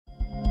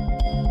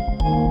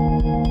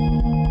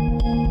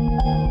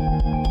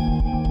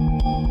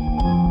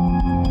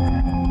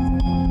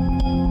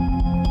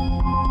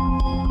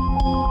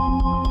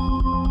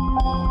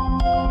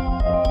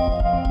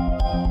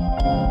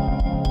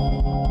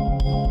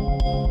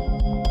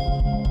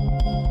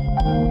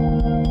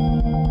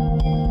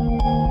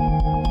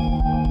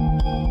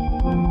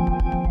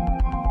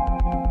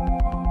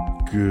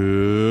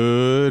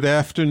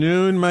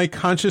afternoon, my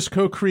conscious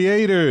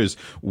co-creators.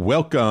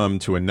 Welcome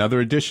to another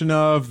edition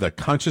of the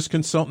Conscious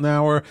Consultant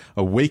Hour,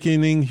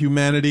 Awakening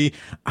Humanity.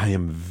 I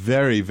am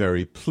very,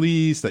 very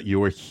pleased that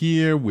you are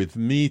here with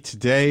me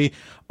today.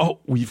 Oh,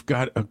 we've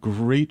got a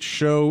great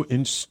show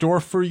in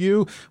store for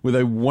you with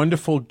a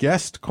wonderful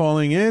guest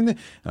calling in.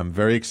 I'm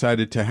very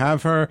excited to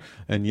have her.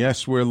 And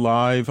yes, we're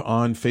live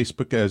on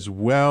Facebook as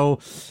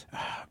well.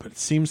 But it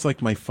seems like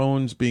my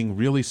phone's being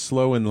really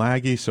slow and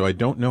laggy, so I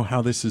don't know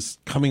how this is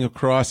coming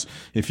across.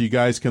 If you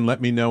guys can let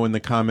me know in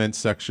the comments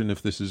section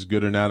if this is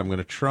good or not. I'm going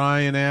to try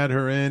and add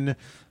her in.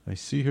 I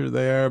see her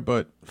there,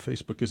 but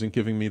Facebook isn't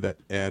giving me that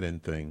add-in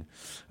thing.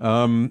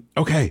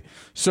 Okay,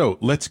 so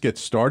let's get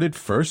started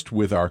first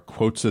with our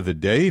quotes of the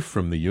day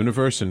from the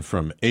universe and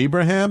from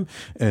Abraham,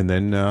 and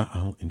then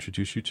I'll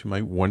introduce you to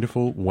my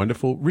wonderful,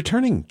 wonderful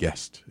returning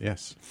guest.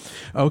 Yes.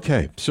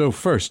 Okay, so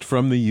first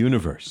from the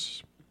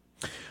universe.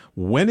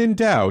 When in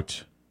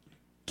doubt,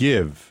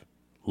 give.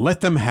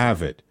 Let them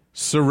have it.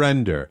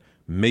 Surrender.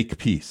 Make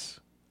peace.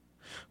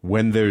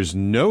 When there's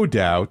no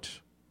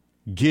doubt,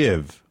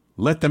 give.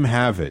 Let them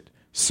have it.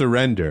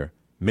 Surrender.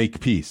 Make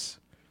peace.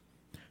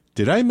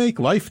 Did I make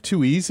life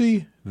too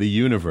easy? The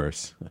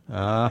universe.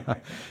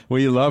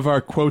 We love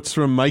our quotes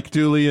from Mike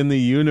Dooley in the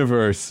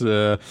universe.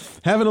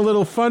 Having a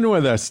little fun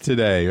with us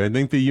today. I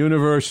think the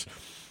universe,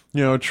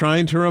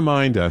 trying to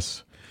remind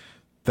us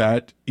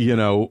that,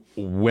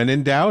 when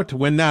in doubt,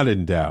 when not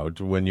in doubt,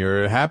 when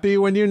you're happy,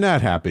 when you're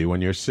not happy,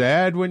 when you're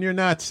sad, when you're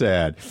not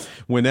sad,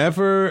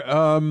 whenever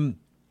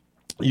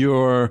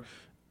you're,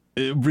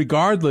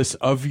 regardless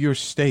of your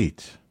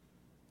state,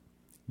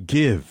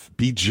 give,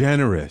 be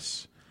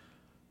generous,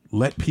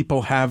 let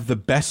people have the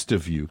best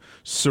of you,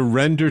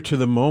 surrender to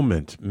the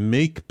moment,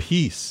 make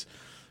peace.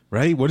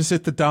 Right? What is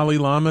it the Dalai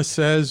Lama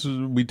says?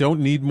 We don't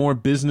need more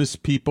business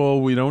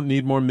people. We don't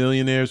need more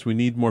millionaires. We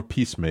need more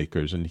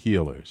peacemakers and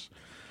healers.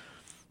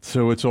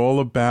 So it's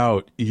all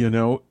about,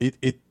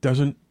 it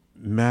doesn't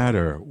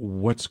matter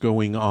what's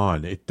going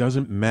on. It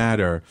doesn't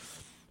matter,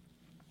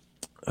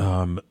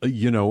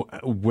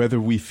 whether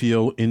we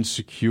feel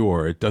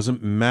insecure. It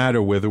doesn't matter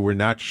whether we're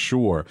not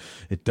sure.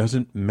 It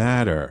doesn't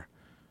matter,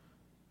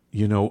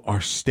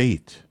 our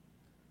state.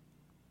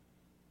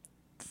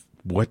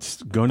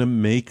 What's going to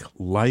make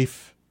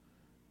life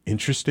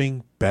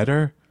interesting,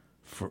 better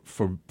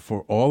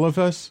for all of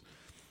us?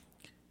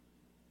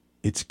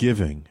 It's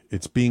giving.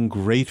 It's being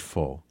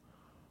grateful.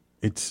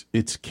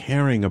 It's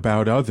caring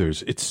about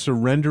others. It's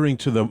surrendering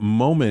to the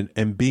moment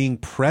and being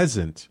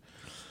present.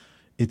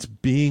 It's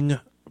being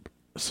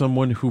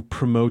someone who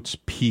promotes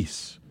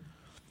peace.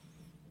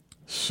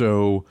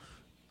 So,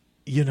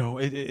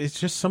 it's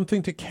just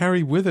something to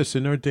carry with us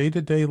in our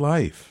day-to-day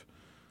life.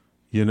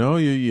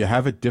 You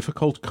have a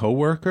difficult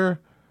coworker,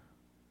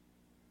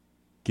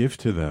 give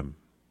to them.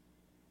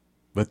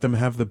 Let them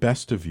have the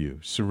best of you.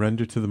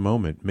 Surrender to the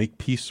moment. Make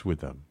peace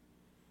with them.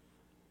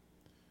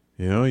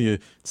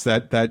 It's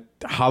that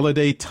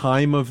holiday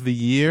time of the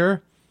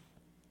year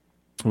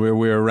where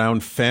we're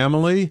around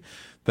family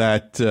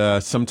that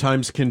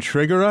sometimes can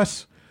trigger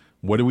us.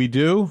 What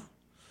do?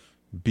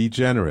 Be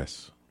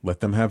generous. Let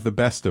them have the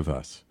best of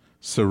us.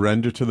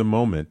 Surrender to the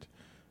moment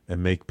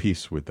and make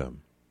peace with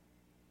them.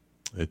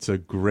 It's a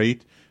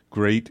great,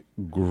 great,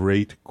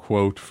 great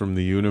quote from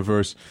the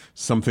universe,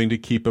 something to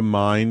keep in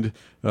mind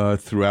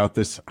throughout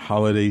this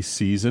holiday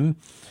season,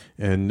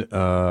 and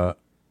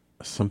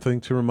something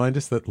to remind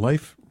us that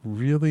life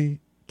really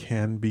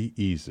can be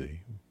easy.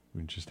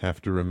 We just have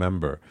to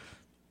remember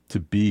to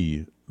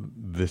be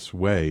this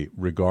way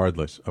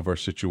regardless of our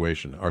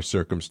situation, our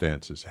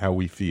circumstances, how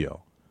we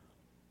feel.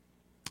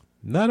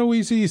 Not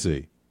always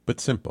easy, but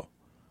simple.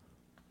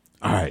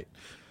 All right,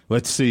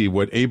 let's see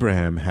what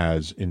Abraham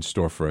has in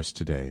store for us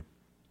today.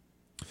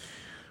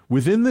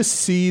 Within the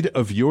seed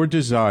of your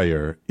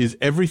desire is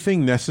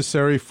everything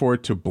necessary for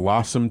it to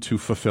blossom to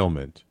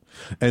fulfillment.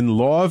 And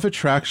law of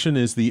attraction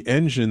is the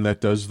engine that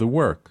does the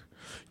work.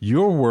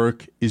 Your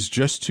work is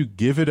just to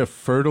give it a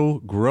fertile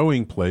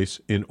growing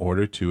place in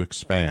order to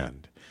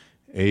expand.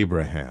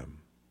 Abraham.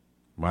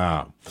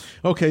 Wow.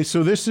 Okay,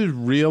 so this is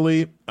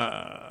really,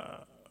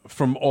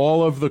 from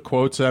all of the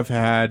quotes I've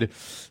had,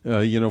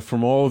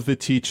 from all of the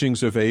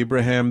teachings of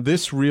Abraham,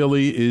 this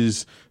really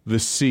is the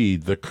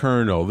seed, the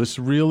kernel. This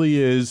really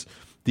is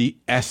the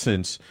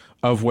essence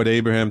of what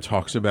Abraham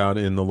talks about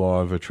in the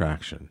law of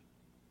attraction.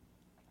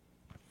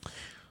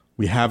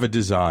 We have a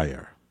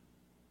desire.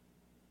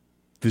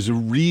 There's a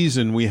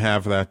reason we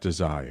have that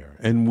desire.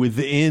 And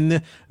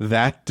within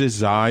that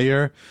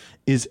desire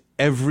is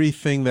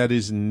everything that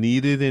is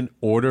needed in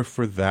order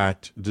for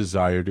that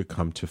desire to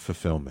come to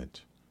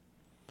fulfillment.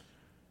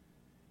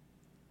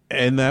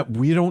 And that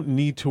we don't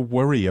need to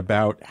worry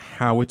about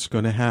how it's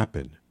going to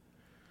happen.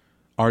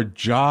 Our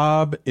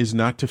job is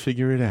not to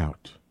figure it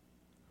out.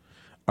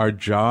 Our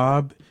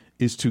job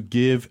is to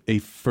give a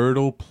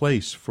fertile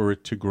place for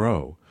it to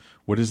grow.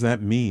 What does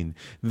that mean?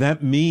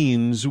 That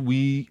means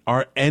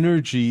our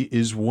energy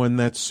is one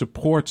that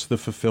supports the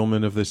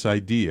fulfillment of this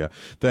idea,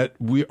 that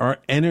our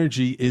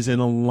energy is in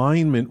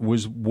alignment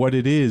with what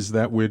it is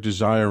that we're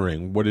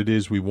desiring, what it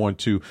is we want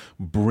to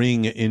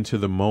bring into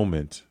the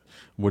moment,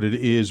 what it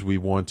is we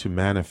want to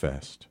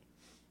manifest.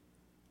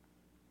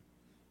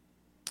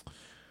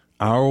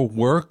 Our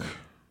work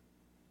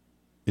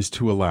is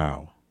to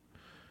allow.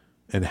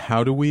 And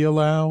how do we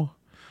allow?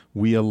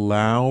 We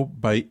allow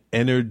by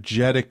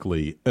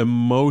energetically,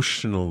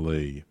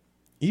 emotionally,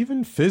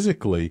 even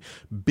physically,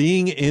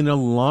 being in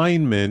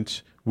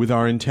alignment with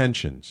our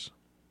intentions.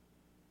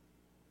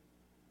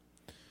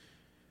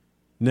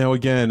 Now,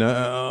 again,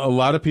 a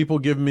lot of people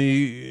give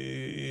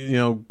me,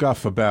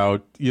 guff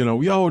about,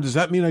 does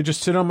that mean I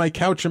just sit on my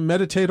couch and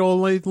meditate all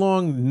night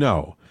long?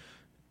 No,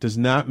 does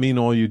not mean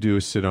all you do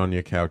is sit on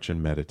your couch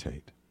and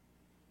meditate.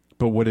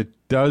 But what it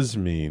does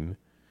mean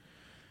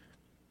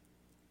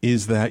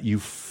is that you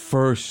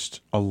first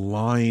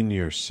align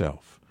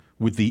yourself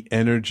with the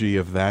energy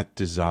of that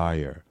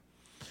desire.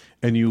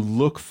 And you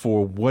look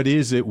for what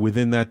is it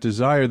within that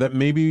desire that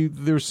maybe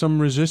there's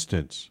some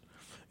resistance.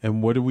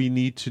 And what do we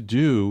need to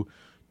do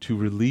to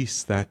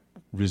release that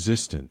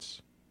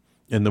resistance?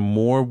 And the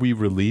more we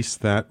release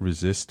that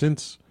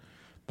resistance,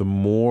 the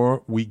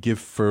more we give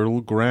fertile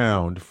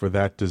ground for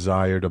that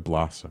desire to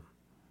blossom.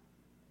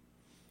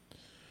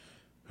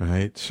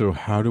 Right? So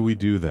how do we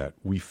do that?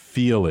 We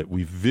feel it.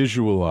 We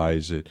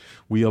visualize it.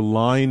 We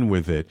align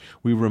with it.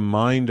 We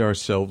remind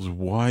ourselves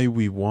why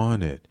we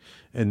want it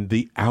and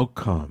the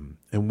outcome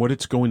and what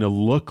it's going to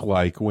look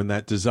like when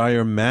that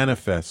desire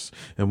manifests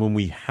and when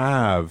we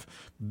have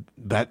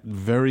that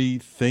very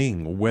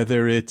thing,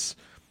 whether it's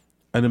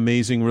an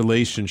amazing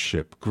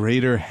relationship,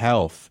 greater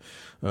health,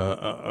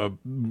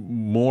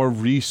 more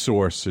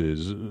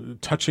resources,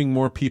 touching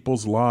more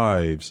people's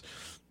lives.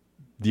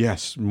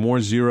 Yes,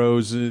 more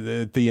zeros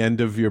at the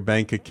end of your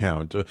bank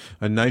account,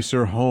 a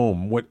nicer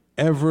home,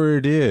 whatever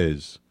it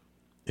is,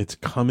 it's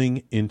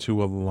coming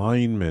into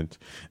alignment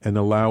and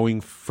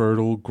allowing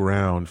fertile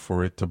ground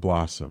for it to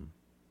blossom.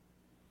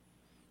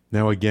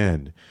 Now,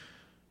 again,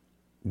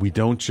 we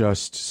don't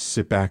just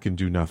sit back and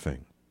do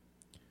nothing.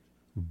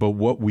 But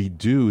what we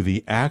do,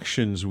 the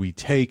actions we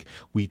take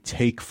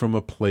from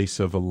a place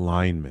of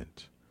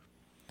alignment.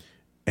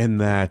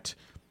 And that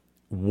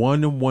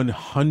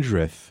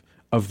 1/100th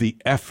of the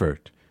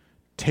effort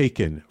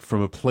taken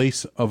from a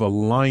place of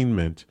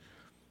alignment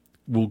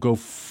will go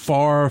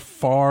far,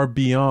 far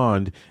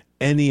beyond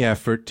any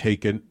effort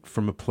taken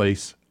from a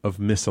place of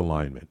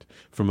misalignment,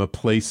 from a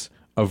place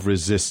of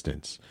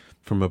resistance,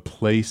 from a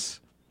place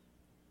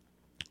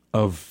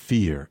of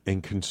fear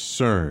and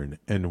concern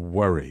and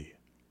worry.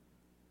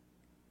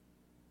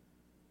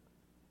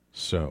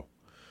 So,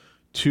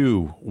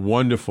 2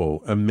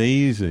 wonderful,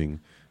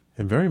 amazing,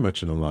 and very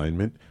much in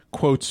alignment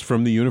quotes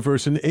from the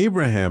universe in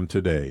Abraham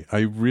today.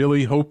 I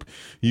really hope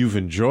you've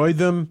enjoyed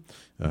them.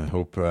 I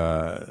hope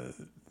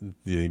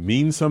they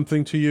mean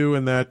something to you,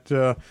 and that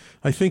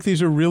I think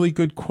these are really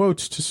good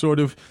quotes to sort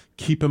of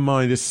keep in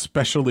mind,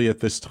 especially at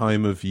this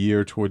time of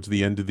year, towards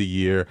the end of the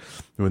year,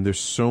 when there's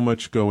so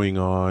much going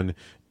on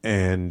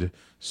and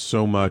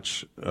so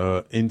much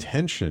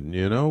intention.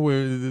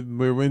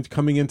 We're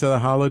coming into the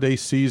holiday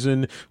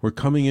season. We're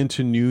coming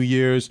into New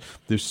Year's.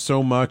 There's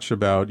so much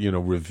about,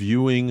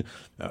 reviewing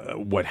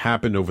what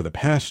happened over the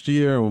past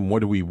year and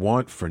what do we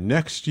want for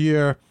next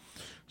year.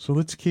 So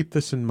let's keep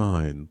this in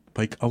mind,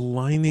 like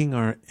aligning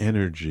our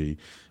energy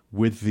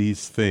with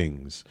these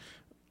things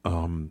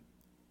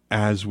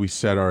as we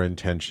set our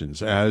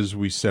intentions, as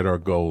we set our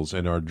goals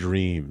and our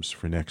dreams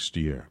for next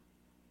year.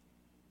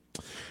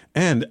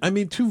 And,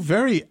 2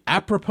 very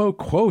apropos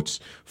quotes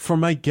for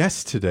my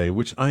guest today,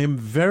 which I am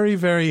very,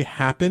 very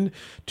happy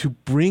to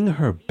bring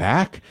her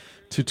back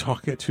to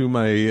talk to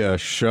my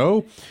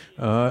show.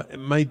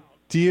 My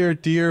dear,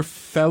 dear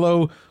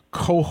fellow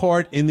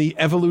cohort in the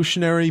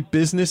Evolutionary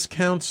Business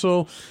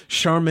Council,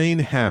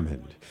 Charmaine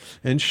Hammond.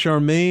 And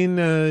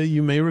Charmaine,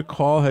 you may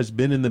recall, has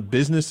been in the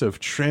business of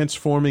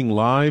transforming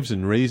lives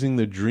and raising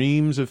the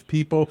dreams of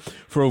people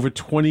for over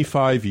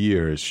 25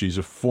 years. She's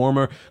a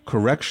former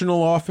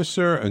correctional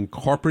officer and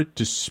corporate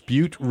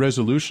dispute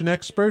resolution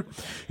expert,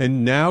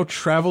 and now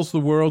travels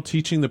the world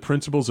teaching the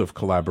principles of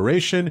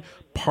collaboration,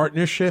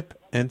 partnership,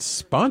 and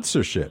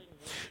sponsorship.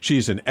 She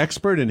is an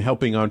expert in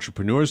helping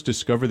entrepreneurs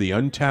discover the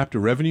untapped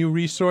revenue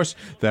resource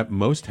that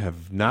most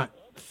have not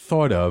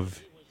thought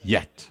of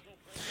yet.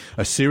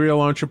 A serial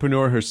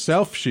entrepreneur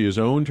herself, she has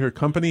owned her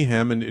company,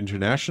 Hammond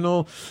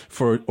International,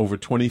 for over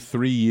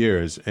 23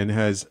 years and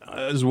has,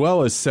 as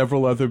well as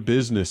several other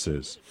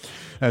businesses.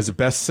 As a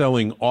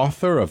best-selling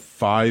author of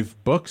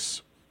 5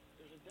 books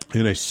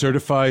and a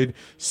certified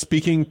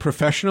speaking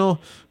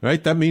professional,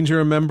 right? That means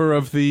you're a member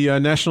of the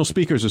National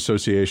Speakers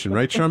Association,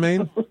 right,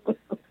 Charmaine?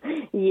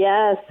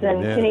 Yes,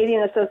 and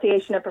Canadian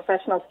Association of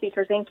Professional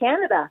Speakers in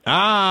Canada.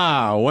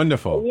 Ah,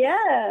 wonderful.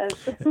 Yes.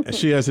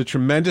 She has a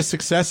tremendous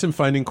success in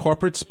finding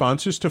corporate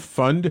sponsors to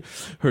fund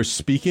her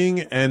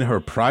speaking and her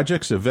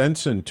projects,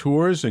 events, and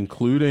tours,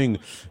 including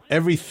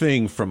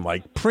everything from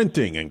like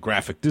printing and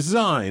graphic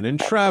design and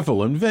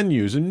travel and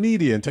venues and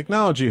media and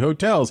technology,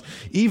 hotels,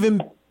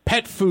 even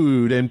pet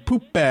food and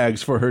poop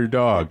bags for her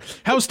dog.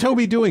 How's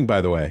Toby doing,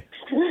 by the way?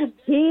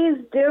 He's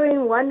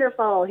doing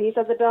wonderful. He's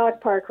at the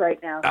dog park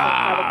right now.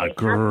 So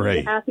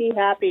great. Happy.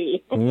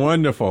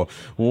 Wonderful.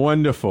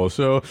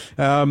 So,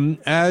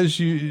 as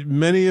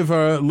many of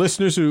our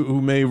listeners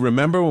who may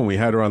remember when we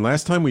had her on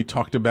last time, we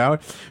talked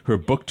about her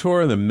book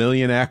tour, The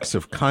Million Acts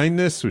of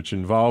Kindness, which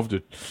involved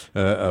a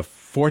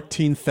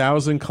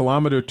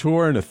 14,000-kilometer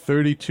tour and a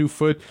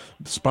 32-foot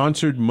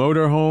sponsored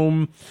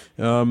motorhome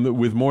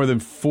with more than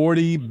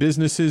 40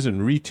 businesses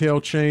and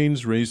retail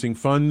chains raising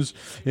funds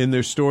in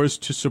their stores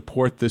to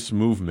support this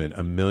movement,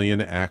 A Million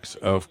Acts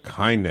of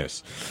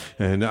Kindness.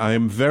 And I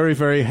am very,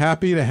 very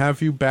happy to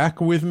have you back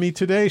with me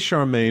today,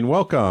 Charmaine.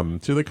 Welcome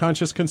to the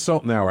Conscious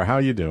Consultant Hour. How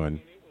are you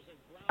doing?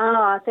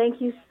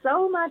 Thank you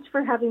so much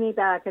for having me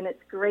back, and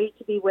it's great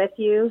to be with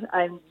you.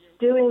 I'm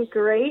doing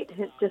great.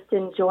 Just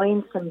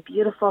enjoying some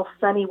beautiful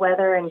sunny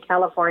weather in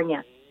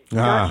California.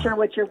 Not sure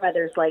what your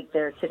weather's like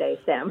there today,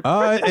 Sam.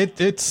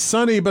 It's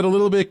sunny, but a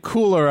little bit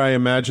cooler, I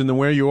imagine, than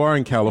where you are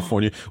in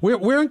California.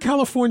 Where in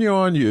California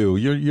are you?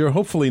 You're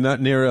hopefully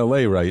not near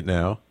L.A. right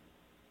now.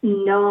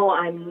 No,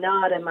 I'm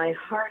not, and my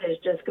heart is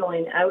just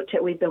going out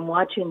to. We've been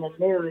watching the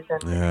news,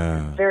 and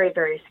it's very,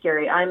 very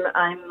scary. I'm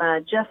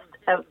just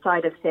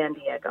outside of San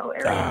Diego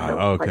area.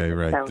 Okay,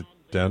 right.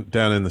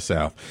 Down in the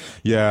south.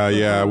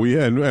 Yeah. We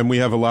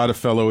have a lot of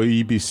fellow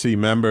EBC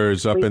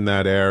members up in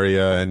that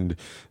area, and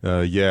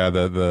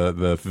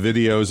the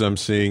videos I'm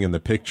seeing and the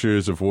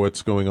pictures of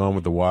what's going on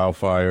with the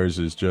wildfires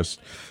is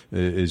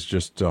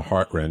just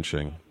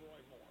heart-wrenching.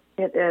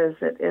 It is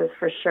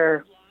for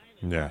sure.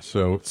 Yeah,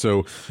 so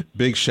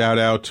big shout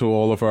out to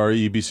all of our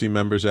EBC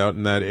members out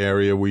in that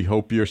area. We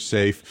hope you're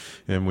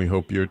safe, and we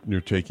hope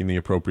you're taking the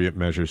appropriate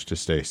measures to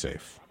stay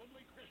safe.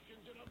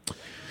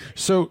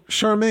 So,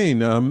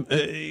 Charmaine,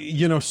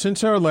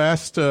 since our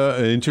last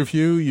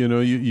interview,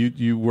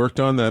 you worked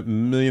on that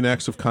Million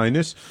Acts of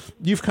Kindness.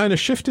 You've kind of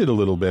shifted a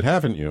little bit,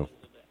 haven't you?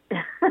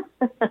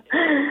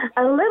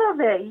 A little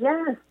bit,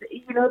 yes.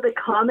 The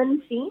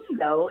common theme,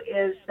 though,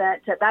 is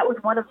that was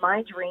one of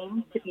my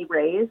dreams to be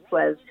raised,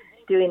 was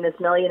doing this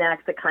Million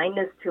Acts of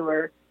Kindness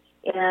tour.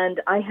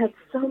 And I had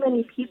so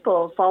many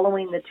people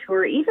following the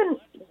tour, even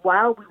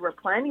while we were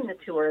planning the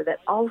tour, that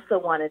also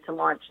wanted to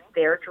launch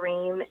their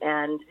dream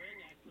and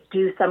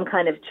do some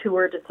kind of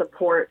tour to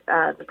support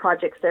the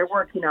projects they're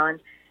working on.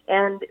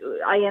 And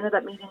I ended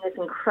up meeting this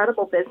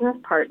incredible business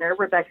partner,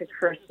 Rebecca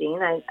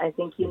Kirstein. I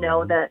think you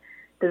know that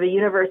the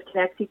universe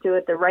connects you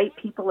to the right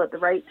people at the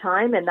right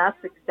time, and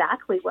that's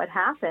exactly what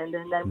happened.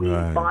 And then we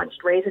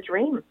launched Raise a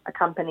Dream, a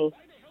company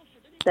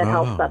that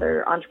helps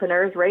other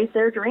entrepreneurs raise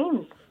their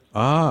dreams.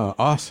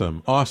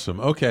 Awesome.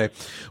 Okay.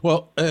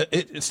 Well,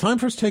 it's time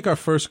for us to take our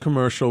first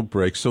commercial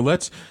break. So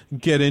let's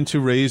get into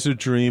Raise a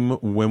Dream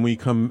when we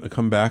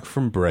come back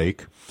from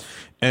break.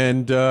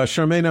 And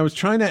Charmaine, I was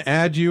trying to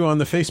add you on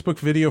the Facebook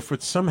video,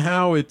 but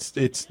somehow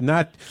it's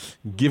not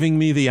giving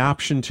me the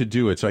option to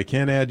do it. So I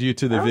can't add you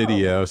to the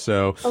video.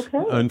 So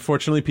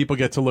unfortunately, people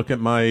get to look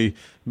at my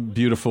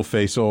beautiful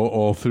face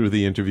all through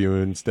the interview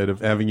instead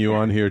of having you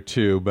on here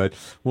too. But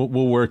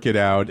we'll work it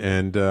out.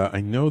 And I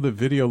know the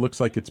video looks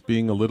like it's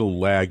being a little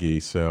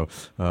laggy, so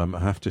I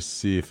have to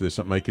see if there's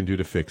something I can do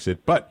to fix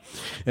it. But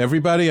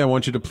everybody, I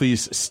want you to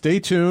please stay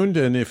tuned.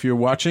 And if you're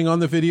watching on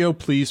the video,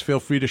 please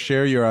feel free to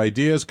share your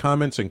ideas,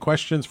 comments, and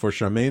questions for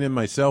Charmaine and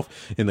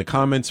myself in the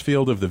comments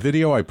field of the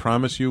video. I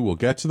promise you we'll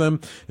get to them.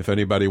 If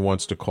anybody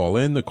wants to call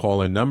in, the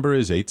call-in number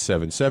is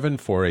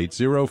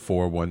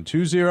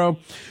 877-480-4120.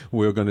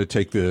 We're going to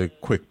take the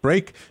quick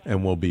break,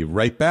 and we'll be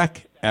right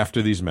back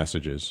after these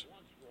messages.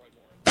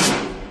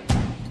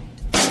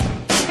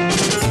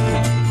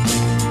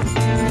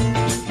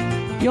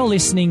 You're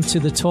listening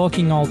to the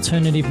Talking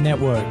Alternative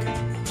Network.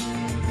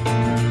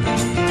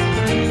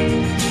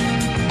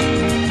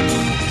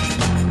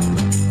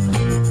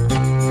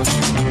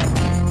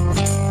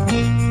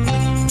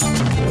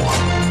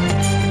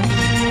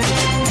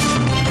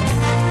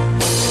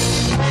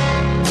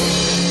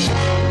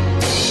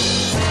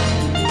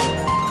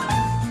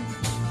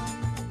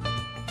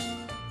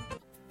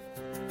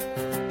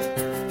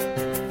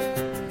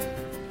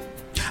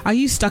 Are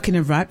you stuck in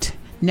a rut?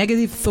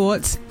 Negative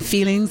thoughts,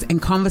 feelings,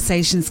 and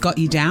conversations got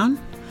you down?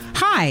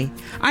 Hi,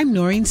 I'm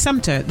Noreen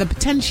Sumter, the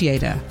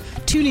Potentiator.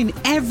 Tune in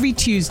every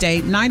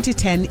Tuesday, 9 to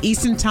 10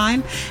 Eastern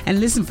Time, and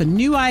listen for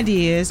new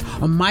ideas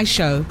on my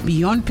show,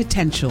 Beyond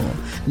Potential.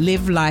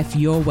 Live life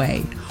your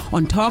way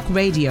on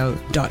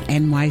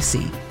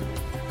talkradio.nyc.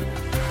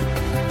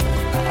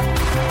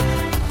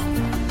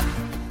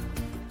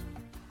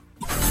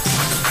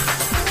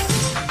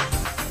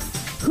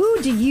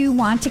 do you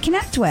want to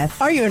connect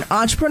with? Are you an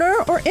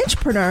entrepreneur or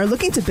intrapreneur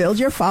looking to build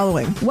your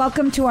following?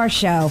 Welcome to our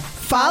show,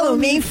 Follow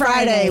Me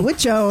Friday with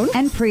Joan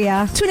and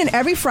Priya. Tune in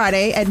every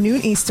Friday at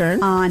noon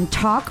Eastern on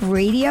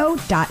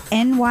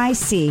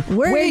talkradio.nyc.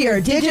 We're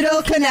your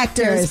digital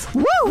connectors.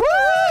 Woo woo!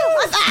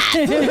 What's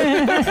that?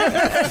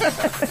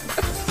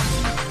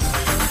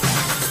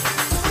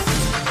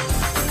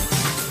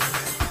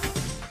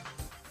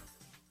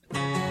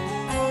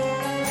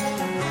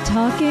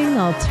 Talking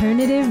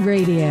Alternative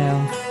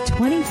Radio,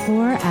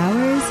 24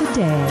 hours a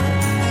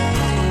day.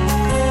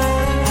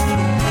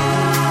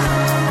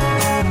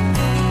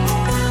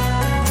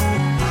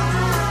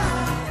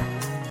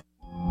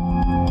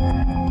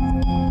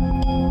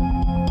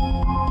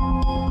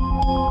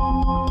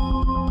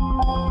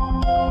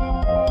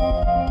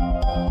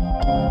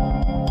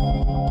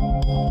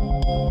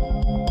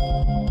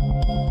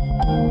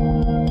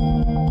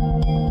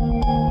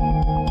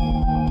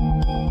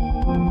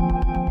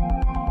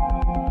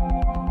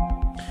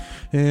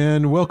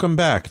 And welcome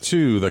back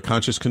to the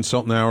Conscious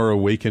Consultant Hour,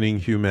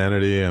 Awakening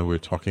Humanity. And we're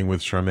talking with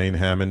Charmaine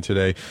Hammond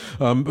today.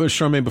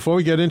 Charmaine, before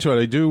we get into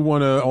it, I do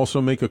want to also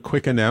make a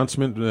quick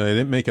announcement that I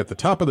didn't make at the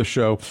top of the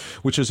show,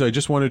 which is I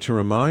just wanted to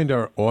remind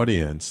our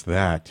audience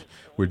that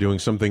we're doing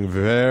something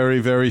very,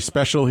 very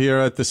special here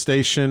at the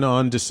station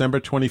on December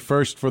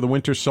 21st for the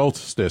winter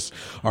solstice.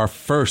 Our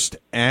first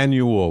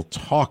annual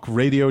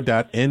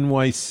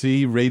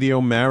talkradio.nyc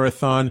radio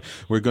marathon.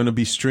 We're going to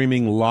be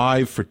streaming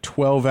live for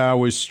 12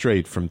 hours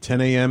straight from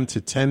 10 a.m. to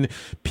 10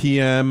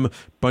 p.m.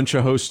 Bunch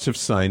of hosts have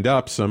signed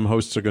up. Some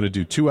hosts are going to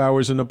do 2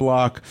 hours in a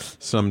block,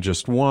 some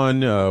just one.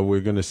 We're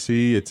going to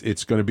see.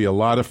 It's going to be a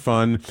lot of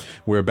fun.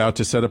 We're about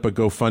to set up a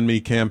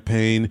GoFundMe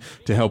campaign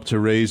to help to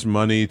raise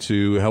money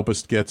to help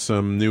us get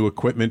some new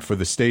equipment for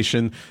the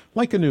station,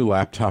 like a new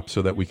laptop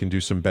so that we can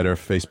do some better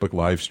Facebook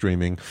live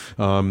streaming,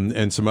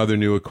 and some other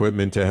new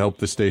equipment to help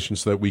the station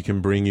so that we can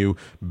bring you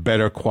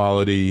better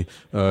quality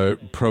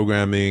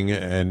programming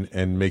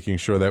and making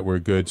sure that we're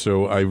good.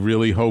 So I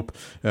really hope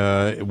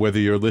whether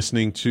you're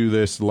listening to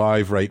this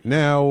live right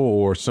now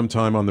or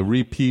sometime on the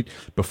repeat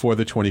before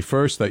the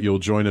 21st, that you'll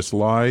join us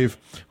live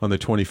on the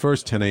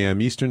 21st, 10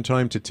 a.m. Eastern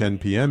Time to 10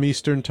 p.m.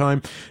 Eastern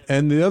Time.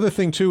 And the other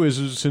thing, too,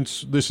 is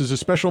since this is a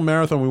special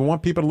marathon, we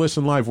want people to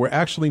listen live. We're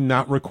actually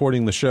not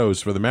recording the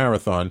shows for the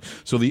marathon.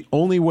 So the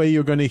only way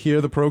you're going to hear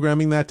the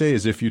programming that day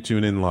is if you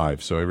tune in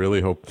live. So I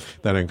really hope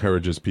that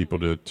encourages people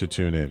to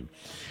tune in.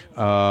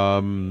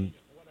 So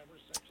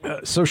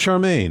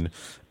Charmaine,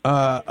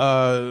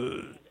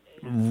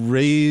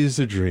 Raise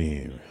a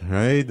Dream,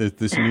 right?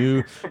 This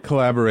new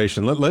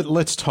collaboration.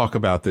 Let's talk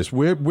about this.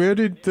 Where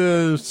did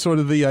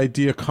the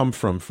idea come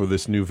from for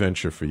this new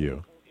venture for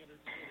you?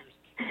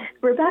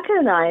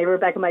 Rebecca,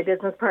 my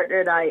business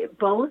partner, and I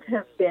both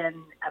have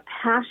been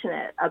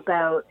passionate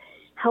about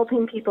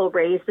helping people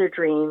raise their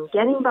dream,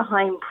 getting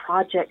behind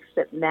projects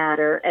that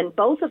matter, and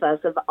both of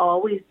us have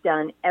always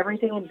done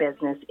everything in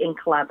business in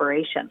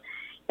collaboration.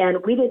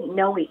 And we didn't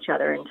know each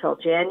other until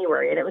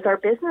January. And it was our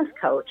business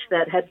coach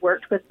that had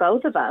worked with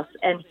both of us.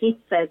 And he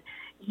said,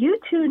 you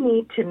two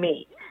need to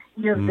meet.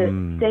 You have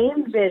the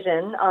same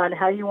vision on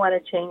how you want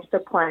to change the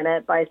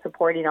planet by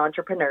supporting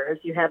entrepreneurs.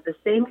 You have the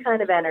same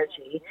kind of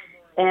energy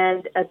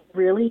and a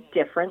really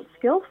different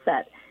skill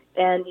set.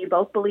 And you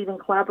both believe in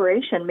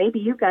collaboration. Maybe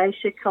you guys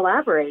should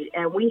collaborate.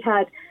 And we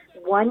had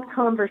one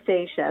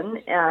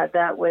conversation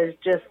that was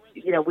just,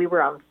 we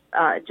were on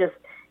just,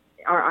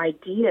 our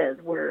ideas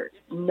were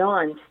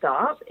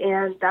nonstop,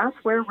 and that's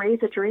where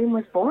Raise a Dream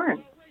was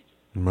born.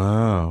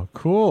 Wow,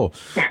 cool.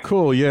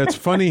 Yeah, it's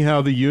funny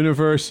how the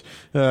universe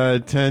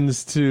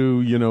tends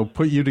to,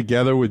 put you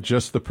together with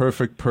just the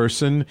perfect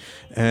person,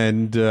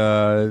 and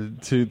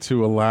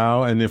to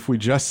allow. And if we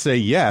just say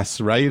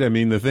yes, right? I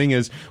mean, the thing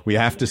is, we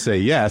have to say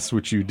yes,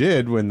 which you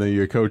did when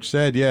your coach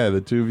said, "Yeah, the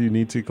two of you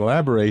need to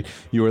collaborate."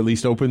 You were at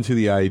least open to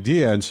the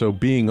idea, and so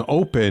being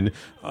open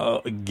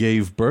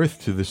gave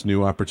birth to this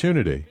new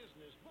opportunity.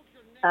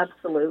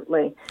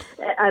 Absolutely.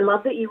 I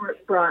love that you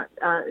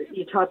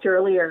you talked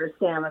earlier,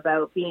 Sam,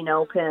 about being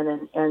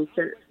open and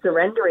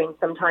surrendering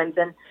sometimes.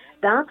 And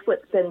that's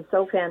what's been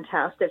so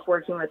fantastic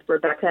working with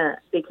Rebecca,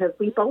 because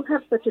we both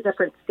have such a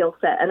different skill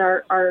set, and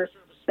our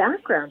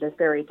background is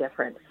very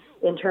different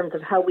in terms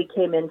of how we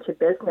came into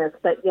business,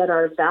 but yet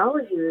our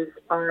values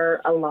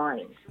are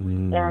aligned.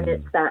 And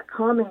it's that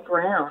common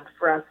ground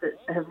for us that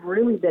have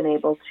really been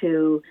able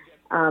to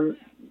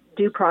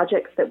do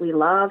projects that we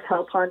love,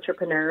 help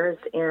entrepreneurs.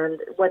 And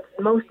what's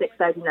most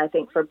exciting, I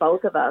think, for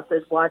both of us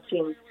is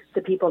watching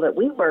the people that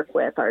we work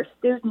with, our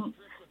students,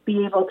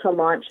 be able to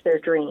launch their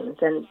dreams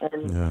and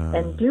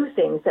do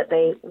things that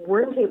they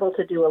weren't able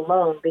to do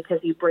alone, because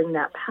you bring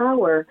that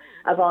power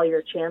of all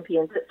your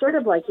champions. It's sort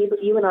of like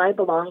you and I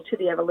belong to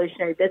the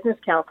Evolutionary Business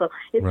Council.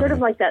 It's sort of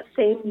like that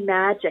same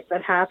magic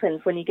that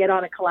happens when you get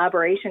on a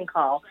collaboration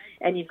call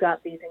and you've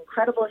got these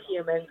incredible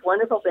humans,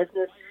 wonderful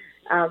business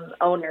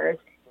owners,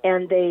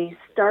 and they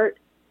start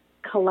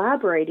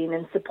collaborating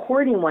and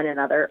supporting one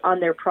another on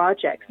their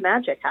projects.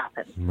 Magic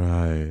happens.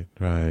 Right.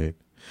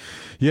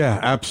 Yeah,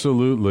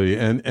 absolutely.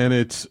 And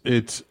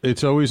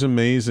it's always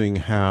amazing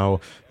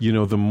how,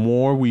 the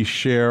more we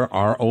share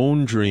our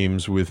own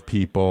dreams with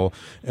people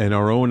and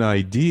our own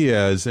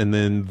ideas, and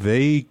then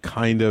they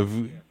kind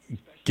of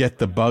get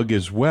the bug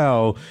as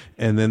well,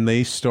 and then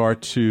they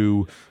start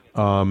to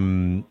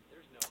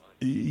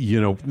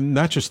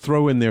not just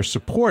throw in their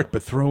support,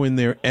 but throw in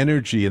their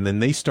energy. And then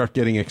they start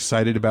getting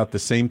excited about the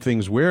same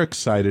things we're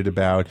excited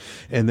about.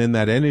 And then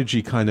that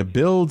energy kind of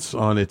builds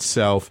on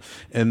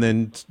itself. And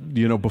then,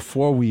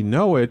 before we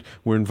know it,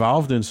 we're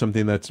involved in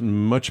something that's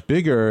much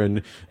bigger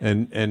and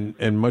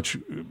much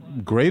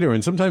greater,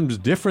 and sometimes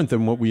different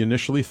than what we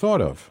initially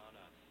thought of.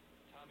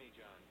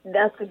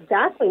 That's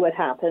exactly what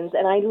happens.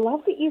 And I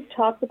love that you've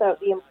talked about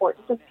the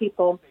importance of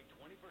people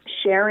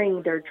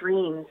sharing their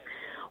dreams.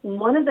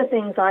 One of the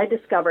things I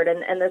discovered,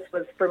 and this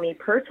was for me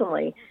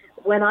personally,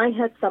 when I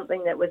had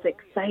something that was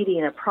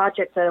exciting, a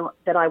project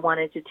that I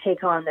wanted to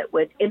take on that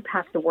would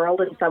impact the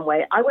world in some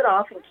way, I would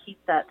often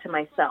keep that to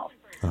myself.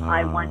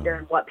 I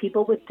wondered what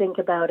people would think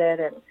about it,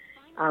 and,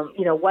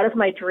 what if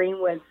my dream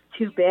was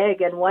too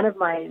big? And one of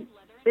my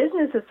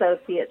business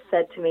associates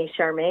said to me,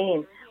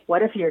 Charmaine,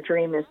 what if your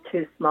dream is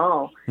too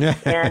small?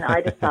 And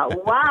I just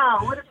thought, wow,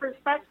 what a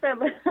perspective.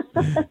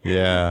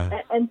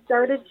 Yeah. And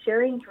started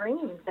sharing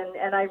dreams.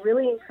 And I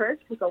really encourage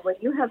people, when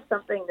you have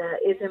something that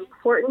is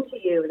important to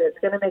you, that's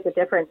going to make a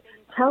difference,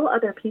 tell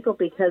other people,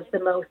 because the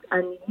most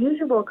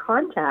unusual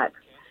contacts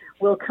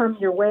will come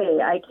your way.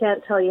 I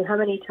can't tell you how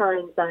many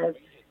times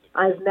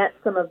I've met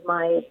some of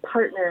my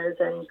partners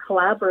and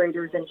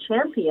collaborators and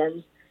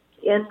champions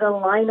in the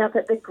lineup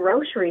at the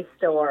grocery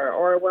store,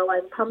 or while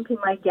I'm pumping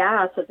my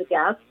gas at the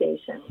gas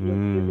station. You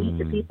meet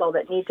the people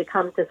that need to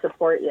come to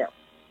support you.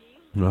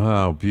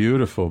 Wow,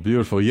 beautiful,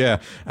 beautiful. Yeah,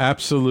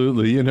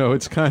 absolutely.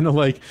 It's kind of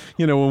like,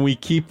 when we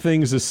keep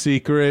things a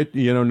secret,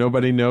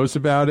 nobody knows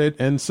about it.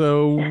 And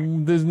so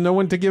there's no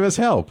one to give us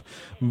help.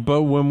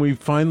 But when we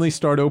finally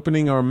start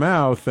opening our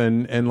mouth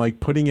and like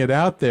putting it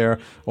out there,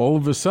 all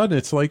of a sudden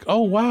it's like,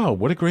 oh, wow,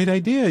 what a great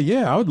idea.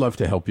 Yeah, I would love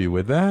to help you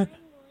with that.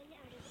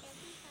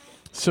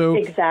 So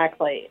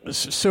exactly.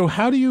 So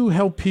how do you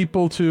help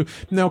people to,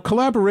 now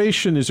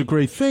collaboration is a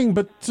great thing,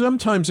 but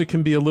sometimes it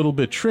can be a little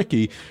bit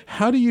tricky.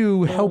 How do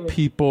you help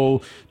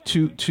people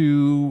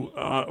to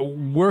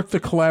work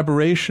the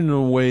collaboration in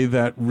a way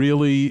that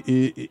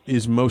really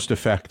is most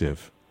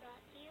effective?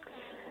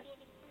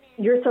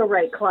 You're so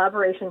right.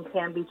 Collaboration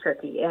can be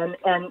tricky. And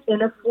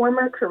in a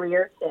former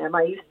career, Sam,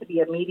 I used to be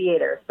a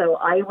mediator. So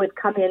I would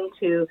come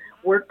into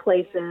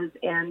workplaces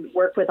and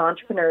work with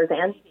entrepreneurs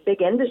and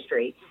big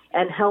industry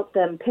and help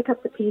them pick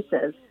up the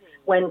pieces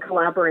when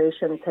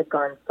collaborations had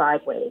gone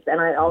sideways.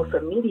 And I also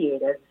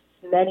mediated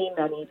many,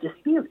 many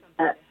disputes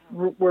that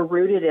were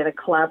rooted in a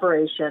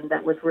collaboration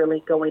that was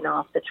really going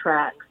off the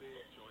tracks.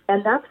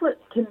 And that's what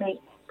can make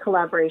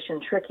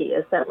collaboration tricky,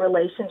 is that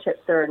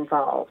relationships are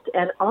involved.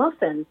 And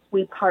often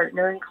we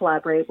partner and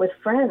collaborate with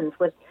friends,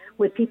 with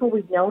people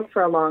we've known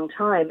for a long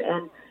time.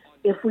 And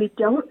if we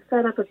don't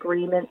set up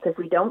agreements, if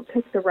we don't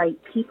pick the right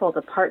people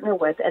to partner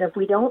with, and if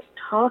we don't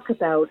talk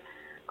about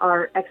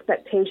our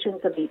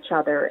expectations of each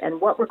other and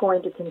what we're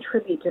going to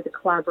contribute to the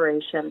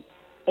collaboration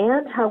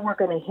and how we're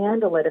going to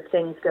handle it if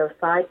things go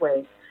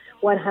sideways,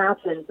 what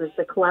happens is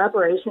the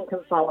collaboration can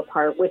fall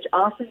apart, which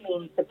often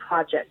means the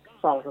project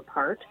falls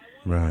apart.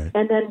 Right.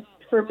 And then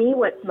for me,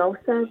 what's most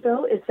sad,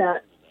 though, is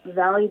that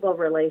valuable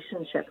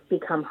relationships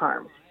become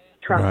harmed.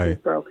 Trust is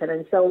broken.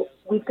 And so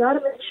we've got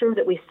to make sure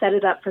that we set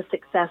it up for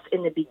success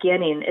in the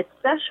beginning,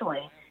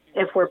 especially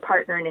if we're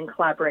partnering and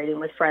collaborating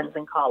with friends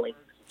and colleagues.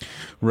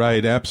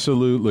 Right,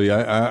 absolutely.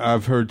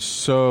 I've heard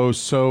so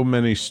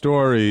many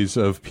stories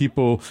of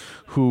people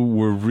who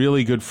were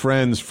really good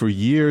friends for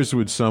years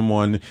with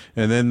someone,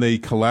 and then they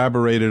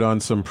collaborated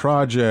on some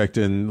project,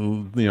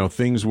 and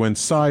things went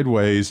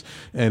sideways,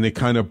 and it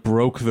kind of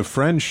broke the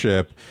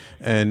friendship,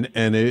 and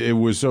it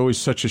was always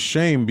such a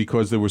shame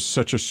because there was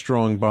such a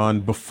strong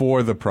bond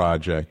before the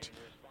project.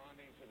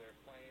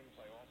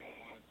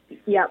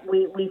 Yeah,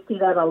 we see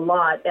that a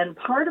lot, and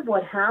part of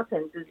what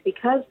happens is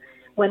because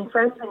when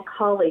friends and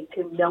colleagues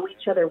who know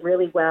each other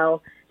really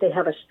well, they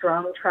have a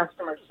strong trust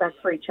and respect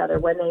for each other.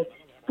 When they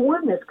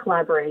form this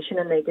collaboration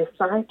and they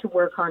decide to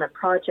work on a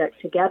project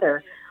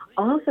together,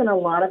 often a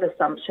lot of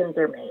assumptions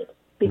are made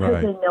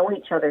because they know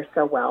each other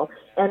so well.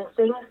 And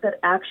things that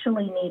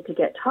actually need to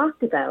get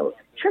talked about,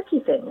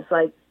 tricky things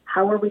like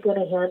how are we going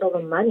to handle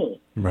the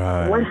money?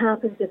 Right. What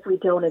happens if we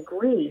don't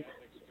agree?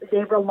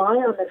 They rely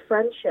on the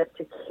friendship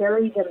to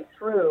carry them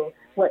through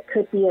what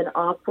could be an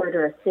awkward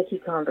or a sticky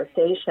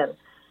conversation.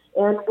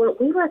 And what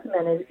we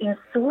recommend is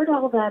sort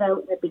all that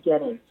out in the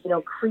beginning.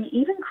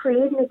 Even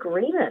create an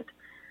agreement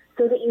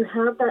so that you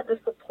have that to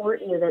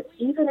support you, that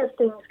even if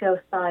things go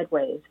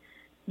sideways,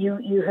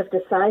 you have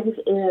decided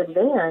in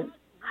advance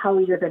how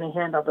you're going to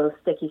handle those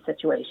sticky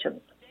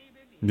situations.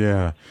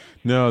 Yeah.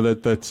 No,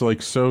 that's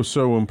like so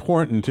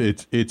important.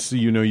 It's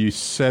you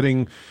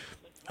setting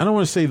I don't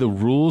want to say the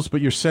rules,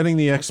 but you're setting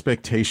the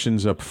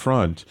expectations up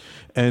front.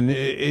 And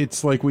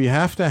it's like we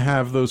have to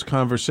have those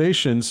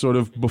conversations sort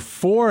of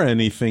before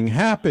anything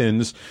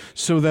happens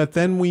so that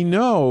then we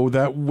know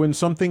that when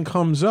something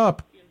comes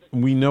up,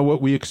 we know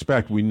what we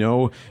expect. We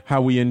know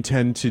how we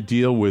intend to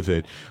deal with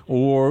it.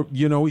 Or,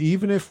 you know,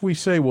 even if we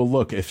say, well,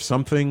 look, if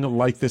something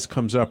like this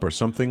comes up or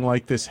something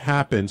like this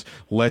happens,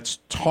 let's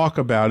talk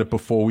about it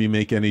before we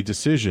make any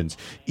decisions.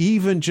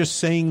 Even just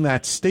saying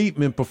that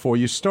statement before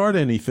you start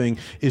anything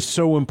is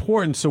so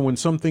important. So when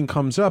something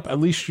comes up, at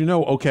least you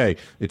know, okay,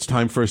 it's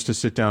time for us to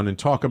sit down and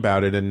talk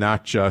about it and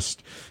not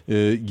just,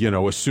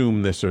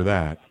 assume this or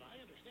that.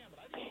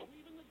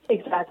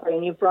 Exactly,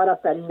 and you brought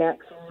up the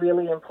next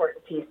really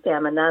important piece,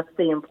 Sam, and that's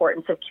the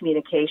importance of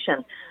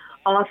communication.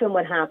 Often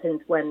what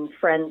happens when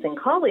friends and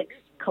colleagues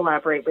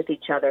collaborate with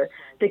each other,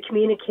 the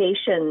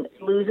communication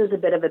loses a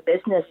bit of a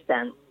business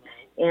sense,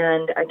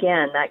 and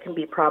again, that can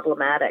be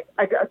problematic.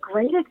 A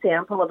great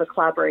example of a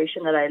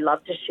collaboration that I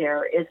love to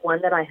share is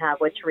one that I have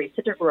with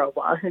Teresa de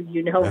Groa, who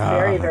you know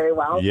very, very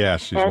well,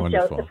 yes, she's and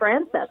wonderful. Joseph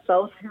Francis,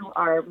 both who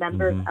are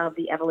members of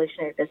the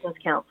Evolutionary Business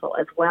Council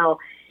as well.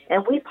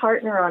 And we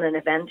partner on an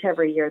event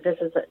every year. This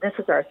is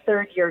our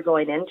third year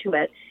going into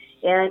it.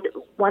 And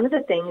one of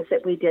the things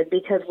that we did,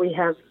 because we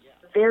have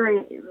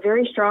very,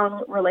 very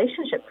strong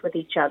relationships with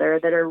each other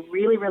that are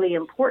really, really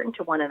important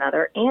to one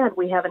another, and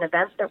we have an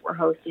event that we're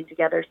hosting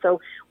together.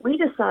 So we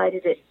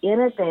decided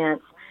in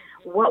advance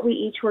what we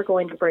each were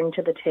going to bring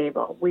to the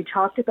table. We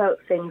talked about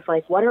things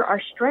like, what are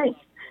our strengths?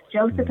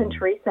 Joseph and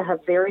Teresa have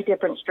very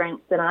different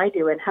strengths than I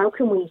do, and how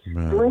can we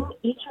bring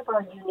each of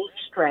our unique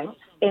strengths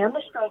and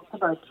the strengths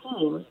of our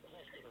team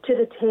to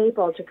the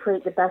table to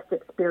create the best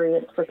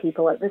experience for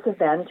people at this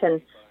event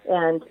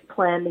and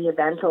plan the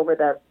event over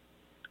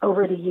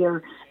the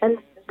year. And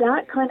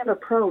that kind of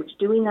approach,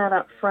 doing that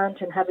up front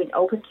and having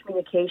open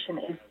communication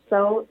is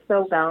so,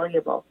 so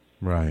valuable.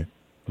 Right.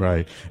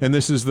 Right. And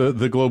this is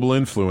the Global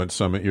Influence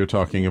Summit you're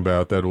talking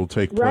about that will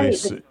take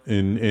place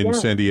in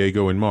San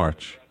Diego in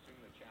March.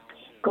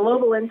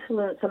 Global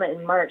Influence Summit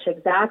in March,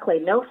 exactly.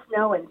 No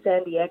snow in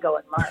San Diego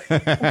in March.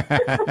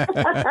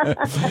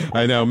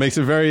 I know. Makes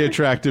it very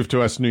attractive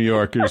to us New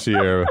Yorkers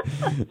here.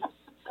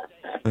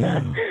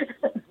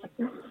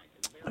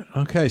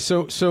 Okay,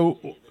 so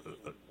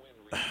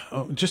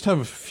just have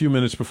a few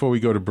minutes before we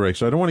go to break,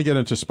 so I don't want to get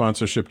into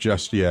sponsorship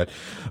just yet.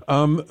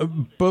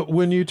 But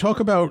when you talk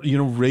about,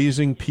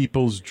 raising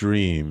people's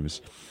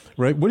dreams,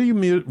 right? What do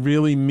you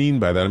really mean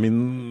by that? I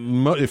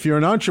mean, if you're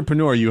an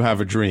entrepreneur, you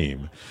have a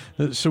dream.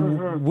 So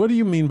what do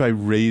you mean by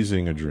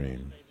raising a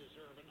dream?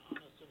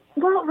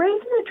 Well,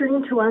 raising a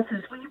dream to us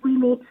is we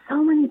meet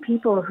so many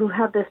people who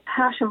have this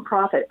passion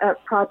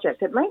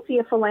project. It might be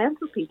a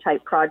philanthropy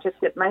type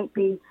project. It might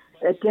be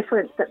a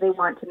difference that they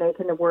want to make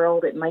in the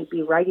world. It might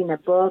be writing a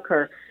book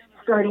or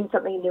starting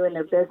something new in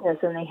their business,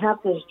 and they have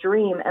this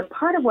dream. And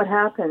part of what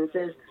happens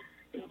is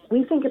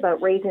we think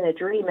about raising a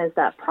dream as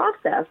that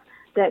process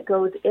that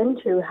goes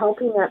into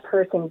helping that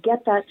person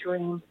get that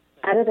dream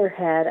out of their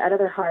head, out of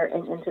their heart,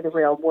 and into the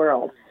real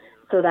world.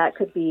 So that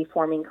could be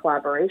forming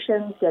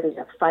collaborations, getting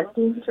the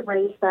funding to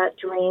raise that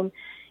dream.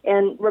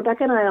 And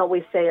Rebecca and I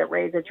always say at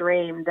Raise a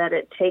Dream that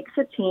it takes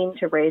a team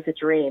to raise a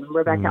dream.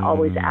 Rebecca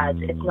always adds,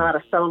 it's not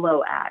a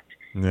solo act.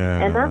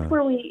 Yeah. And that's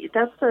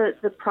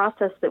the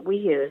process that we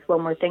use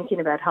when we're thinking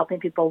about helping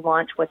people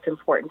launch what's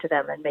important to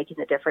them and making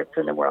the difference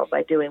in the world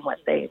by doing what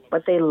they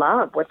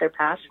love, what their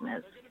passion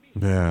is.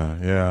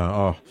 Yeah.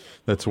 Oh,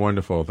 that's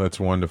wonderful. That's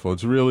wonderful.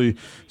 It's really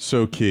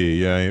so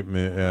key. Yeah,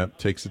 it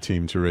takes a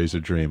team to raise a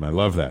dream. I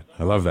love that.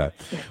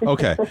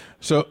 Okay,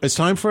 so it's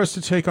time for us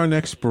to take our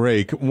next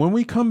break. When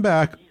we come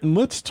back,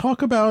 let's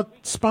talk about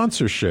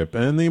sponsorship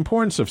and the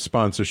importance of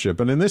sponsorship.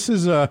 And this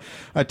is a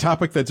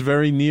topic that's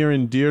very near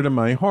and dear to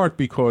my heart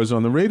because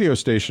on the radio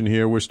station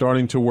here, we're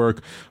starting to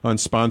work on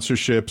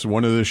sponsorships.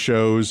 One of the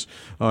shows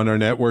on our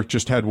network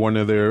just had one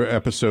of their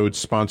episodes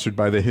sponsored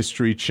by the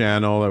History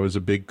Channel. That was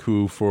a big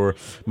coup for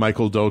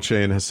Michael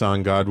Dolce and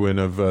Hassan Godwin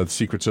of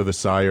Secrets of the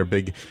Sire.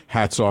 Big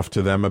hats off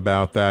to them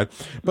about that.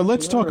 But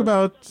let's talk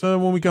about,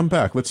 when we come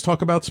back, let's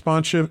talk about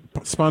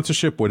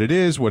sponsorship, what it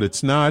is, what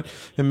it's not,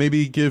 and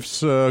maybe give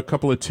a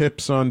couple of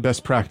tips on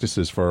best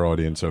practices for our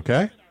audience,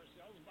 okay?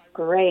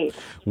 Great.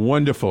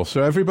 Wonderful.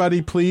 So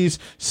everybody, please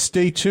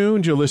stay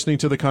tuned. You're listening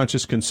to the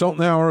Conscious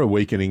Consultant Hour,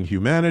 Awakening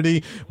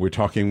Humanity. We're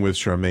talking with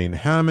Charmaine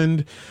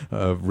Hammond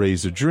of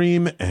Raise a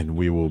Dream, and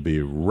we will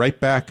be right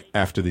back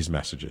after these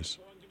messages.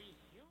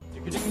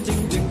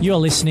 You're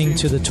listening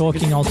to the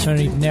Talking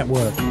Alternative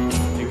Network.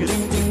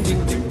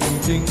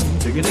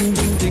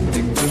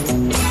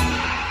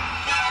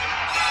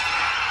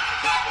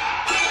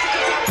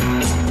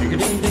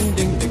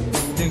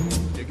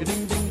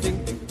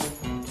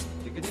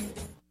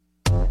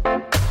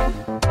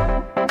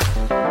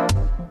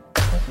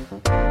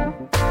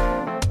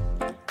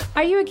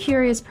 Are you a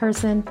curious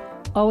person,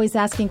 always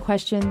asking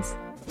questions?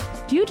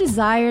 Do you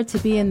desire to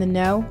be in the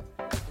know?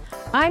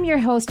 I'm your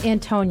host,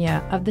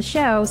 Antonia, of the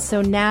show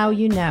So Now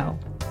You Know.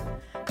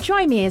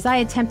 Join me as I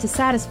attempt to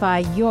satisfy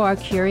your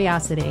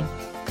curiosity.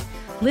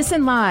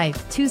 Listen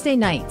live Tuesday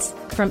nights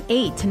from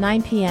 8 to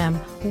 9 p.m.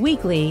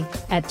 weekly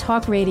at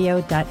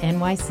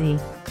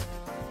talkradio.nyc.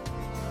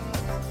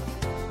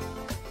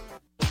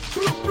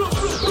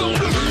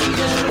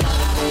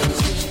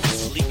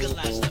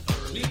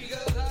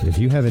 If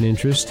you have an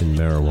interest in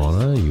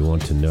marijuana, you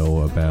want to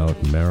know about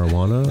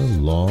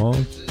marijuana, law,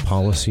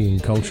 policy,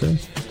 and culture,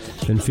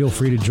 then feel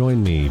free to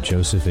join me,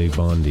 Joseph A.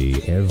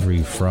 Bondi,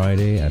 every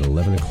Friday at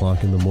 11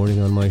 o'clock in the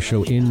morning on my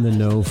show In the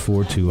Know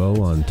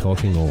 420 on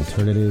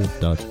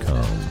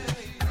TalkingAlternative.com.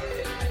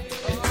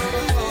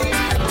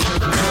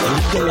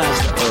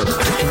 Legalize the herb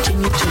to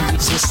continue to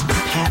resist the